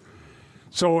elsewhere.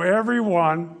 So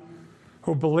everyone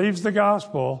who believes the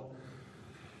gospel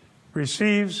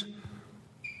receives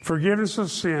forgiveness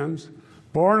of sins,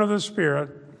 born of the Spirit,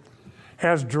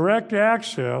 has direct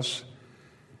access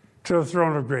to the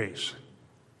throne of grace.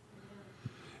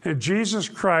 And Jesus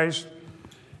Christ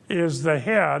is the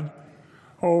head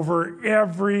over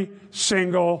every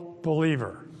single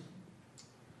believer.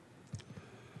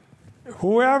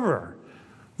 Whoever,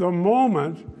 the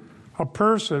moment a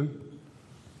person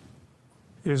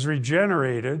is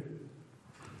regenerated,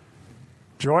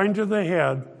 joined to the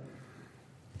head,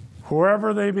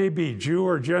 whoever they may be, Jew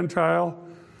or Gentile,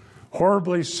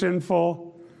 horribly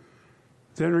sinful,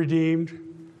 then redeemed,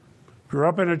 grew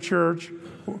up in a church,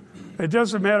 it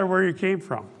doesn't matter where you came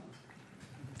from.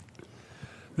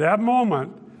 That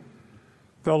moment,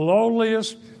 the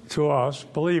lowliest to us,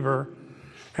 believer,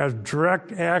 has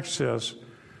direct access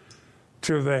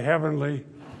to the heavenly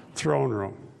throne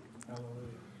room.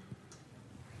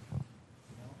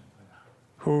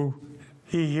 Who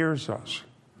he hears us.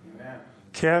 Amen.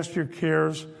 Cast your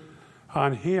cares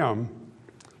on him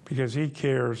because he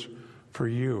cares for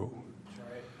you.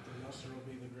 That's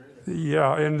right.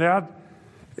 Yeah,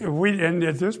 and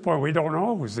at this point we don't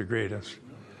know who's the greatest.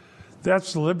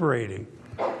 That's liberating.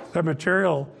 That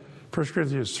material, 1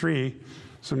 Corinthians 3,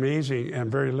 is amazing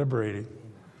and very liberating.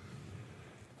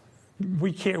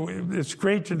 It's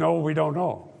great to know we don't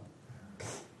know.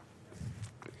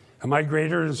 Am I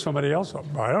greater than somebody else?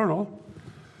 I don't know.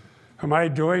 Am I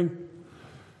doing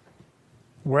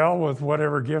well with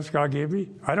whatever gifts God gave me?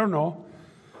 I don't know.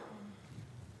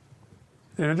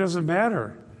 And it doesn't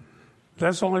matter.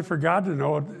 That's only for God to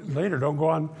know it later. Don't go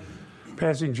on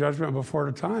passing judgment before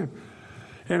the time.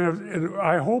 And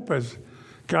I hope as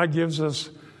God gives us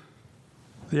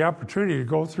the opportunity to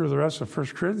go through the rest of 1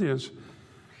 Corinthians,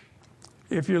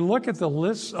 if you look at the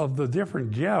list of the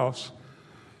different gifts,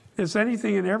 it's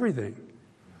anything and everything.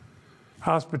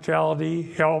 Hospitality,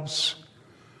 helps,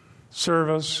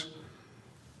 service,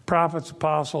 prophets,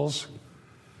 apostles.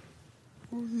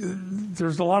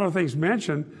 There's a lot of things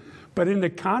mentioned, but in the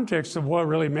context of what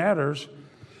really matters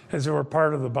is that we're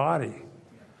part of the body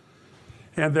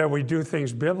and that we do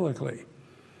things biblically.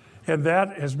 And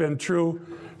that has been true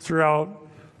throughout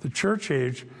the church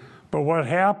age. But what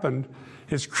happened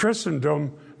is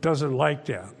Christendom doesn't like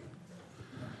that.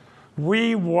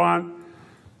 We want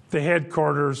the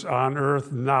headquarters on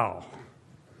earth now.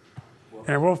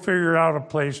 And we'll figure out a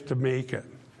place to make it.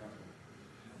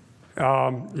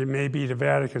 It may be the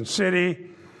Vatican City.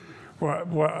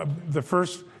 The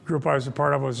first group I was a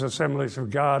part of was Assemblies of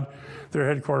God. Their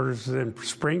headquarters is in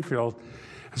Springfield.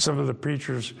 And some of the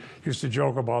preachers used to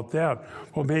joke about that.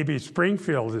 Well, maybe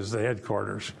Springfield is the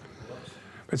headquarters.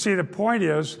 But see, the point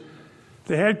is,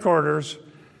 the headquarters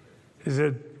is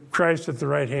at Christ at the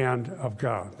right hand of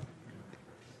God.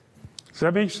 Does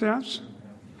that make sense?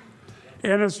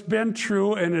 And it's been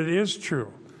true, and it is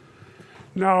true.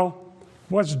 Now,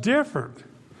 what's different?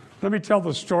 Let me tell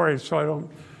the story so I don't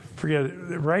forget it.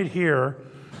 Right here,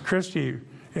 Christy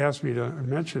asked me to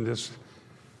mention this.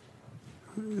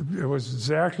 It was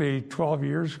exactly 10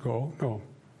 years ago,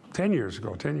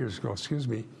 excuse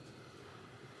me.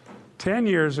 10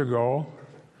 years ago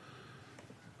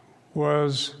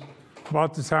was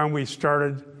about the time we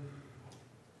started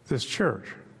this church,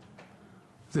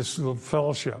 this little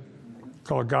fellowship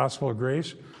called Gospel of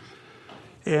Grace.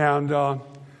 And the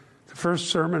first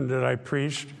sermon that I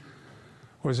preached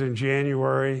was in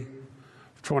January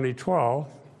of 2012.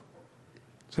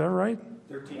 Is that right?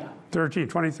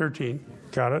 2013.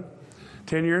 Got it.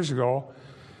 10 years ago.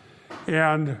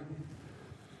 And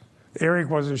Eric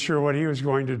wasn't sure what he was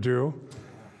going to do.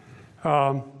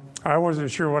 I wasn't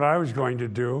sure what I was going to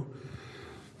do.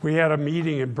 We had a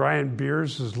meeting in Brian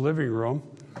Beers' living room.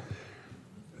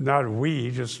 Not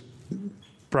we, just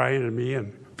Brian and me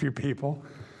and a few people.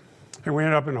 And we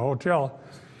ended up in a hotel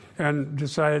and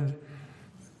decided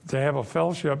to have a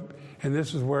fellowship, and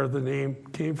this is where the name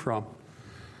came from.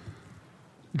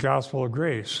 Gospel of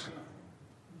Grace.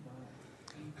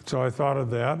 So I thought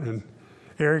of that, and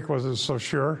Eric wasn't so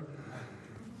sure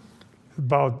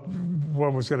about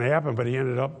what was going to happen, but he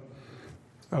ended up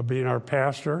being our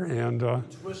pastor, and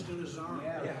Twisted his arm.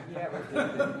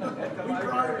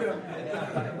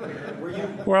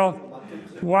 well,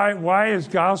 why is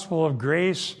Gospel of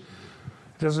Grace?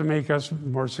 It doesn't make us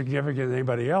more significant than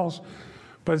anybody else,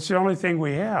 but it's the only thing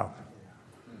we have.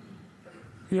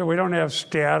 We don't have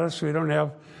status, we don't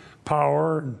have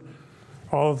power, and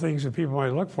all the things that people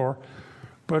might look for.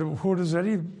 But who does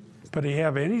any but he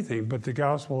have anything but the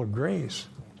gospel of grace.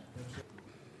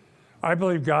 I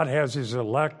believe God has his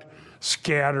elect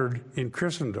scattered in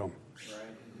Christendom.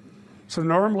 So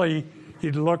normally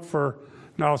you'd look for,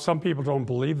 now some people don't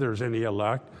believe there's any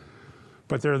elect,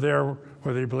 but they're there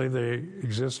whether you believe they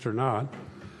exist or not.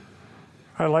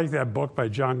 I like that book by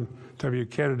John W.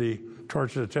 Kennedy,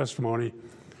 Torch of the Testimony.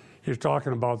 He's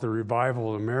talking about the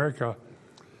revival in America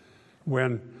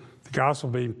when the gospel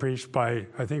being preached by,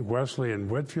 I think, Wesley and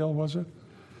Whitefield, was it?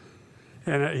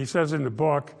 And he says in the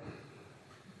book,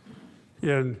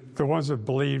 in the ones that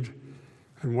believed,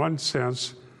 in one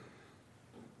sense,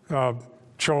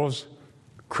 chose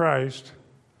Christ,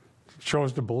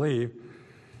 chose to believe,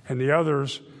 and the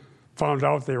others found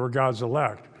out they were God's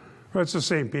elect. Well, it's the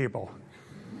same people.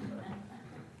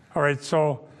 All right,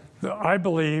 so I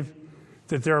believe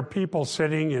that there are people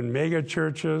sitting in mega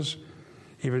churches,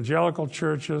 evangelical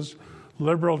churches,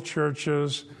 liberal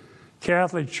churches,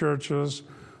 Catholic churches,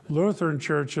 Lutheran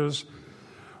churches.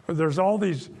 There's all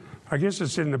these, I guess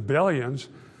it's in the billions.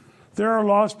 There are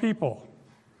lost people.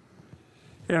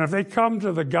 And if they come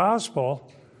to the gospel,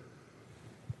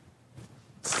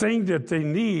 the thing that they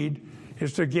need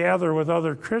is to gather with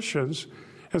other Christians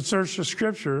and search the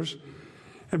scriptures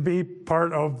and be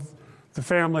part of the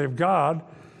family of God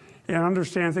and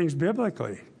understand things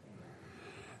biblically.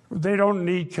 They don't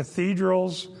need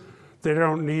cathedrals. They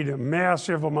don't need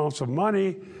massive amounts of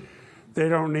money. They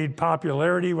don't need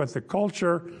popularity with the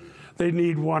culture. They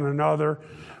need one another.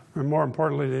 And more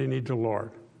importantly, they need the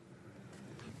Lord.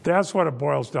 That's what it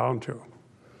boils down to.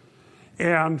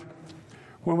 And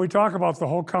when we talk about the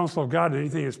whole counsel of God,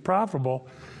 anything is profitable,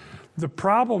 the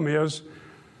problem is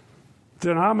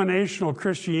denominational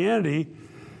Christianity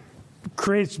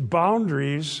creates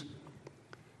boundaries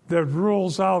that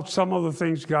rules out some of the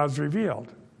things God's revealed.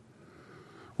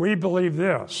 We believe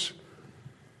this,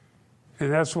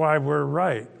 and that's why we're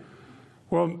right.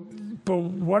 Well, but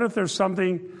what if there's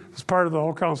something that's part of the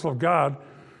whole counsel of God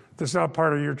that's not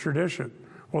part of your tradition?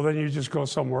 Well, then you just go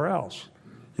somewhere else.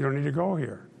 You don't need to go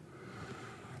here.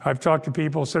 I've talked to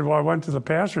people who said, well, I went to the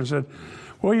pastor and said,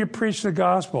 will you preach the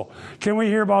gospel? Can we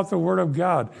hear about the Word of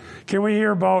God? Can we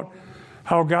hear about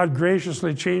how God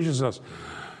graciously changes us?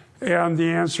 And the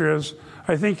answer is,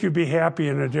 I think you'd be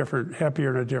happier in a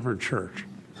different church.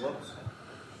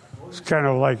 It's kind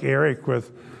of like Eric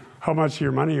with how much of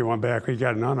your money you want back. We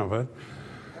got none of it.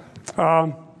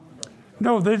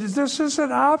 No, this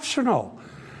isn't optional.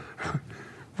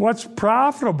 What's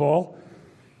profitable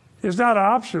is not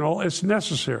optional, it's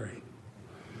necessary.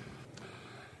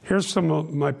 Here's some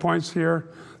of my points here.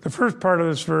 The first part of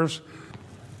this verse,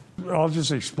 I'll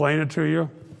just explain it to you.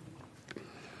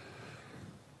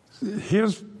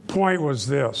 His point was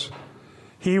this.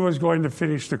 He was going to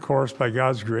finish the course by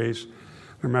God's grace,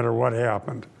 no matter what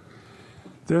happened.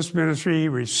 This ministry he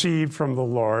received from the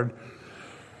Lord,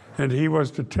 and he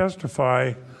was to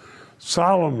testify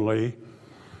solemnly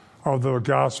of the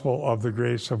gospel of the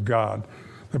grace of God.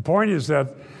 The point is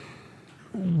that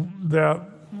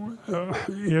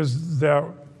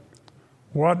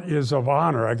what is of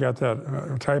honor, I got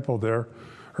that typo there,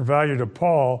 or value to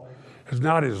Paul, is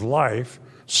not his life,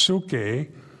 suke,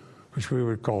 which we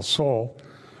would call soul,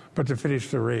 but to finish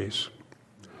the race.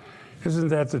 Isn't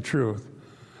that the truth?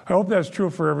 I hope that's true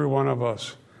for every one of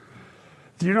us.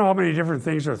 Do you know how many different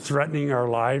things are threatening our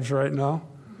lives right now?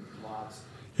 Lots.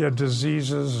 You have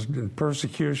diseases and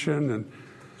persecution and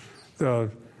the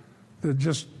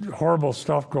just horrible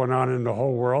stuff going on in the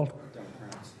whole world.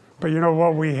 But you know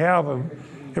what we have?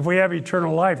 If we have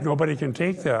eternal life, nobody can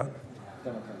take that.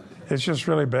 It's just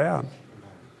really bad.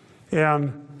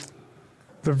 And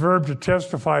the verb to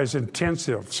testify is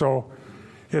intensive. So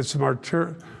it's the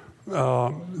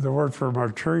word for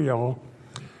martyrio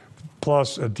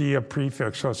plus a dia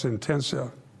prefix, so it's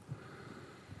intensive.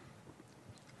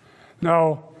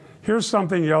 Now, here's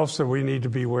something else that we need to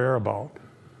be aware about.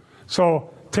 So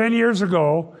 10 years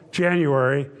ago,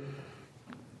 January,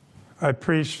 I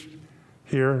preached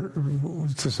here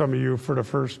to some of you for the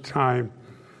first time.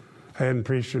 I hadn't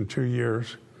preached in 2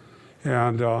 years.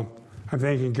 And I'm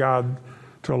thanking God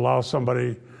to allow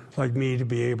somebody like me to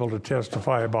be able to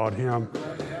testify about him.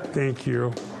 Thank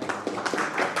you.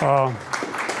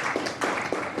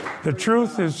 The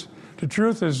truth is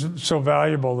so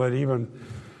valuable that even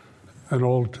an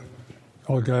old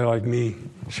guy like me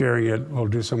sharing it will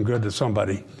do some good to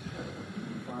somebody.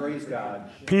 Praise God.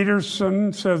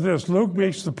 Peterson says this, Luke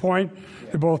makes the point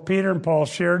that both Peter and Paul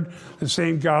shared the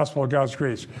same gospel of God's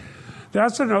grace.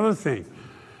 That's another thing.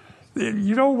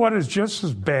 You know what is just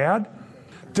as bad?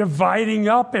 Dividing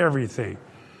up everything.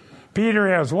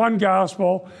 Peter has one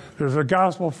gospel. There's a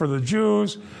gospel for the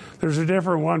Jews. There's a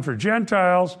different one for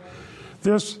Gentiles.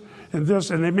 This and this,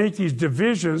 and they make these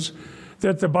divisions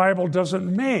that the Bible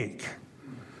doesn't make.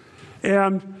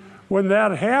 And when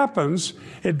that happens,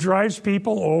 it drives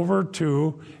people over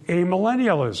to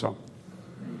amillennialism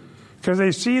because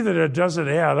they see that it doesn't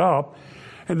add up,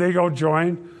 and they go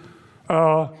join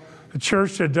a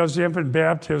church that does the infant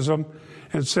baptism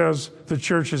and says the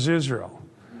church is Israel.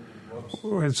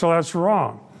 And so that's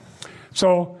wrong.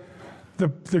 So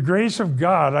the grace of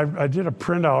God, I did a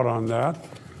printout on that.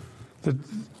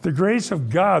 The grace of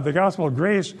God, the gospel of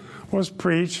grace, was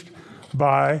preached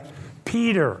by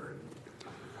Peter.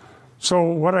 So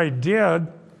what I did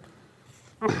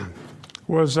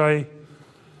was I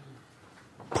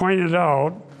pointed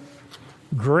out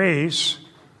grace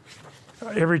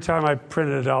every time I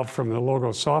printed it out from the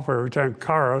Logos software. Every time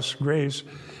charis, grace,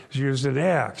 is used in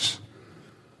Acts.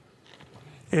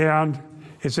 And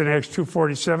it's in Acts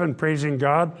 2:47, praising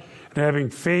God and having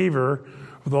favor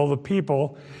with all the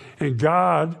people. And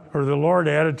God, or the Lord,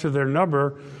 added to their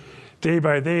number day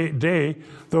by day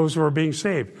those who are being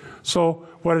saved. So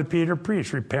what did Peter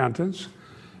preach? Repentance,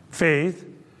 faith,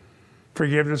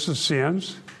 forgiveness of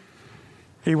sins.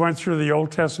 He went through the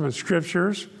Old Testament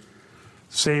scriptures,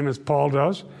 same as Paul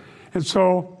does. And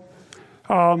so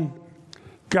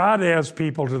God adds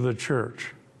people to the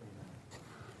church.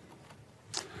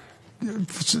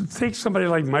 Take somebody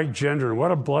like Mike Gendron.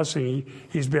 What a blessing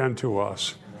he's been to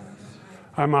us.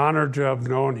 I'm honored to have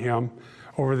known him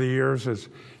over the years as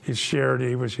he's shared.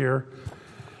 He was here.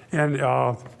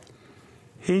 And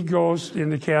he goes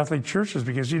into Catholic churches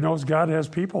because he knows God has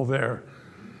people there.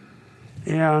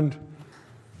 And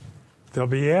they'll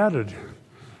be added.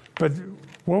 But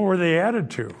what were they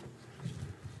added to?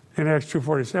 In Acts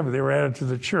 2:47, they were added to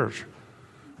the church.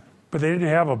 But they didn't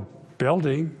have a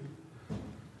building.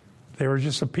 They were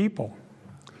just a people.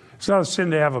 It's not a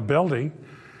sin to have a building,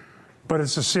 but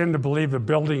it's a sin to believe the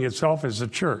building itself is the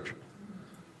church.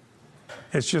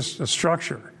 It's just a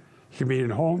structure. You can meet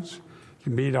in homes. You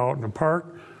can meet out in a park.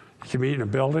 You can meet in a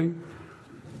building.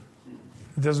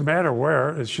 It doesn't matter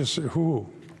where. It's just who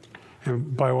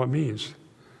and by what means.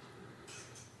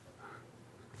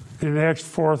 In Acts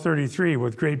 4:33,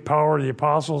 with great power the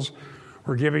apostles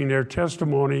were giving their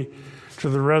testimony to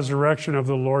the resurrection of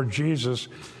the Lord Jesus,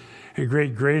 and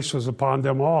great grace was upon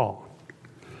them all.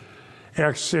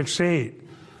 Acts 6:8.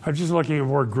 I'm just looking at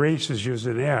where grace is used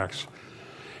in Acts.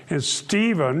 And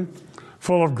Stephen,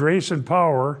 full of grace and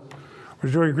power,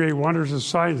 was doing great wonders and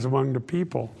signs among the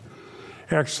people.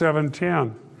 Acts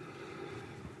 7:10.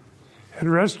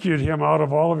 And rescued him out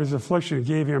of all of his affliction and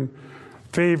gave him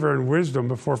favor and wisdom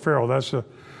before Pharaoh.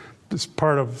 That's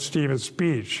part of Stephen's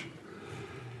speech.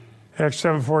 Acts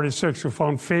 7:46, who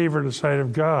found favor in the sight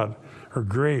of God, or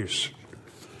grace.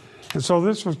 And so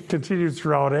this was continued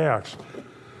throughout Acts.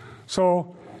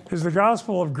 So is the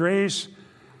gospel of grace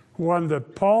one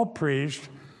that Paul preached,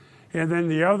 and then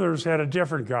the others had a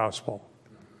different gospel?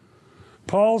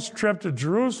 Paul's trip to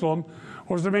Jerusalem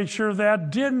was to make sure that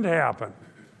didn't happen.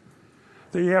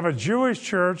 That you have a Jewish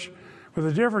church with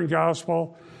a different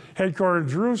gospel headquartered in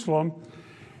Jerusalem,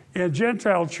 and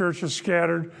Gentile churches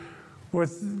scattered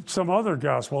with some other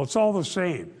gospel. It's all the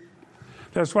same.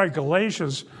 That's why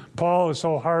Galatians, Paul is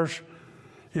so harsh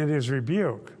in his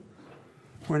rebuke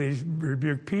when he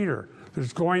rebuked Peter.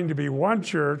 There's going to be one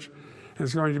church, and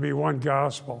there's going to be one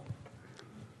gospel.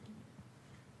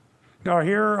 Now,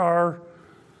 here are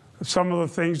some of the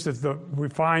things that we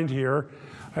find here.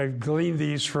 I gleaned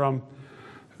these from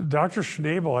Dr.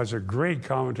 Schnabel. Has a great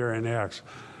commentary on Acts.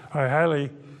 I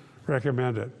highly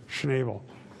recommend it. Schnabel.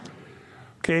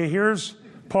 Okay, here's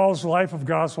Paul's life of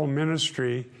gospel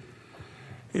ministry.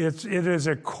 It is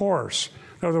a course.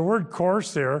 Now, the word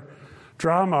course there,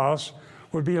 dramos,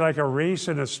 would be like a race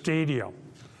in a stadium.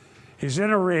 He's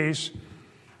in a race.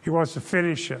 He wants to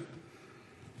finish it.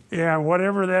 And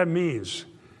whatever that means,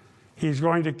 he's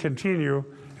going to continue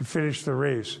and finish the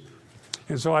race.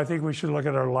 And so I think we should look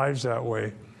at our lives that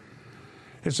way.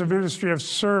 It's a ministry of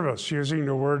service, using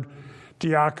the word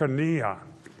diakonia,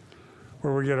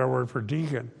 where we get our word for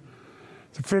deacon.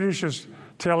 The finish is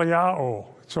teleao.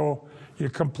 So you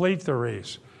complete the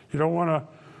race. You don't want to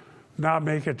not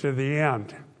make it to the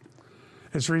end.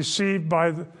 It's received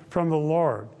from the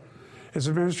Lord. It's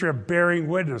a ministry of bearing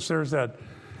witness. There's that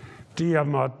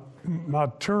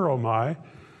diamaturomai.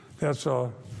 That's a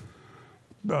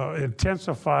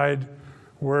intensified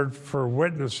word for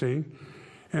witnessing.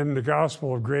 And the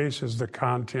gospel of grace is the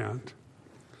content.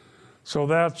 So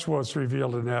that's what's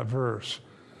revealed in that verse.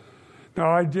 Now,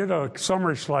 I did a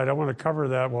summary slide. I want to cover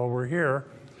that while we're here.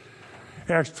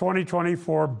 Acts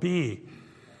 20:24b,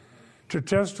 to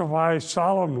testify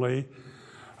solemnly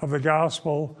of the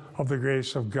gospel of the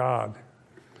grace of God.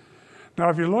 Now,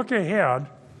 if you look ahead,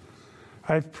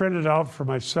 I've printed out for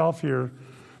myself here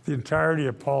the entirety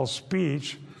of Paul's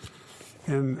speech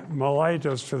in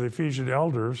Miletus to the Ephesian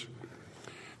elders.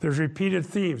 There's repeated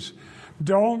themes.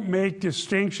 Don't make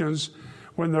distinctions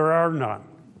when there are none.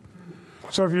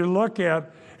 So if you look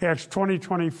at Acts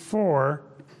 20:24,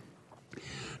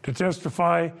 to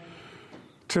testify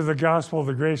to the gospel of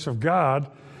the grace of God,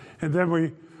 and then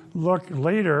we look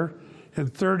later in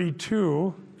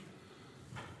 32,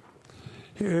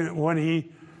 when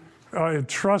he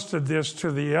entrusted this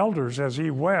to the elders as he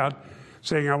went,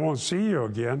 saying, I won't see you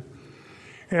again.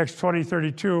 Acts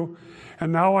 20:32,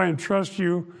 and now I entrust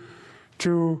you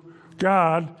to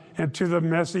God and to the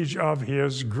message of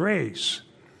his grace,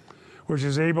 which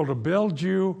is able to build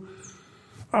you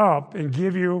up and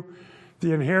give you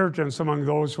the inheritance among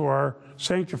those who are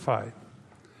sanctified.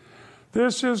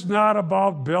 This is not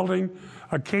about building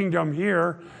a kingdom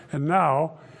here and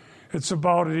now. It's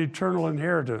about an eternal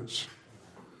inheritance.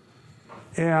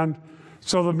 And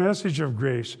so the message of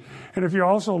grace. And if you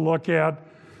also look at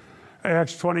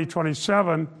Acts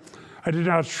 20:27, I did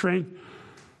not shrink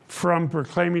from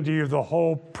proclaiming to you the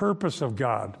whole purpose of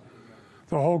God,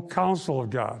 the whole counsel of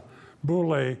God.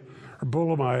 Boule, or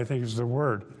boulemai, I think is the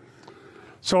word.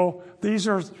 So these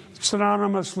are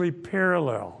synonymously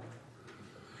parallel.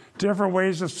 Different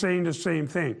ways of saying the same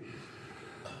thing.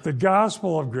 The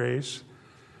gospel of grace,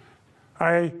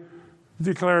 I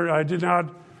did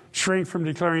not shrink from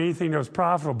declaring anything that was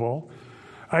profitable.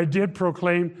 I did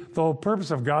proclaim the whole purpose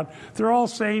of God. They're all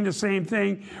saying the same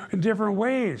thing in different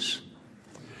ways.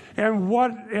 And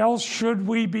what else should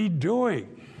we be doing?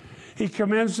 He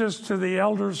commends this to the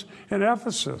elders in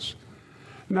Ephesus.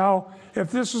 Now,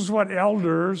 if this is what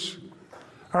elders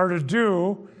are to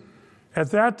do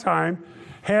at that time,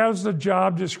 has the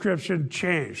job description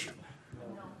changed?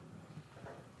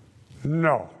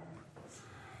 No.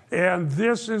 And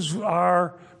this is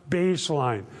our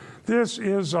baseline. This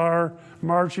is our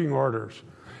marching orders.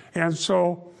 And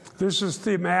so this is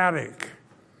thematic.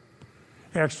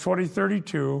 Acts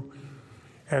 20:32,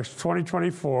 Acts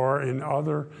 20:24, and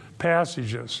other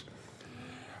passages.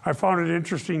 I found it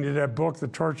interesting that that book, The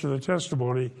Torch of the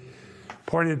Testimony,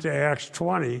 pointed to Acts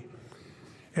 20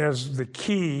 as the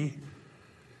key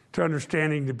to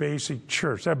understanding the basic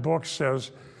church. That book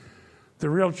says the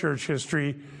real church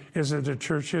history isn't the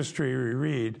church history we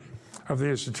read of the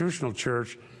institutional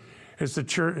church. It's the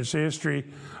history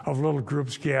of little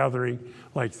groups gathering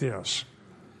like this.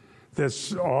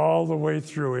 That's all the way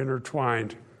through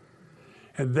intertwined.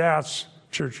 And that's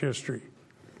church history.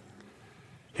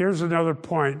 Here's another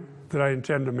point that I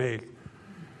intend to make.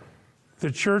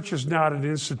 The church is not an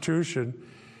institution.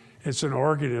 It's an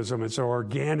organism. It's an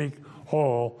organic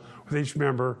whole with each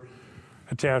member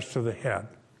attached to the head.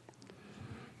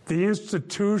 The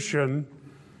institution,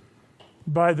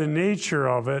 by the nature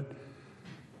of it,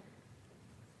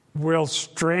 will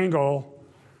strangle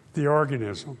the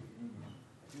organism,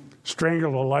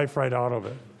 strangle the life right out of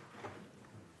it.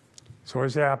 It's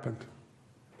always happened.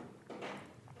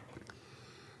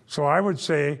 So I would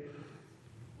say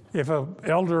if an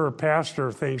elder or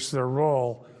pastor thinks their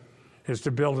role is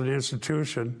to build an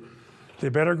institution, they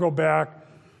better go back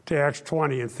to Acts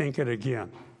 20 and think it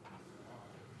again.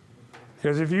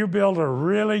 Because if you build a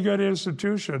really good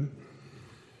institution,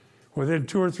 within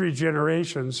 2 or 3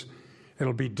 generations,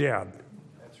 it'll be dead.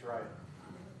 That's right.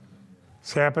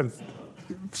 It's happened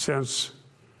since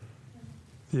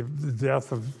the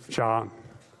death of John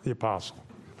the Apostle.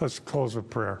 Let's close with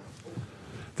prayer.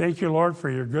 Thank you, Lord, for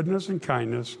your goodness and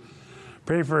kindness.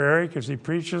 Pray for Eric as he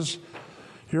preaches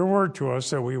your word to us,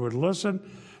 that we would listen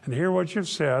and hear what you've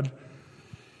said,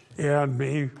 and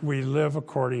may we live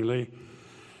accordingly.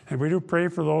 And we do pray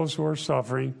for those who are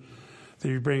suffering, that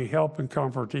you bring help and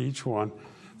comfort to each one.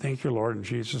 Thank you, Lord, in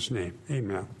Jesus' name.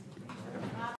 Amen.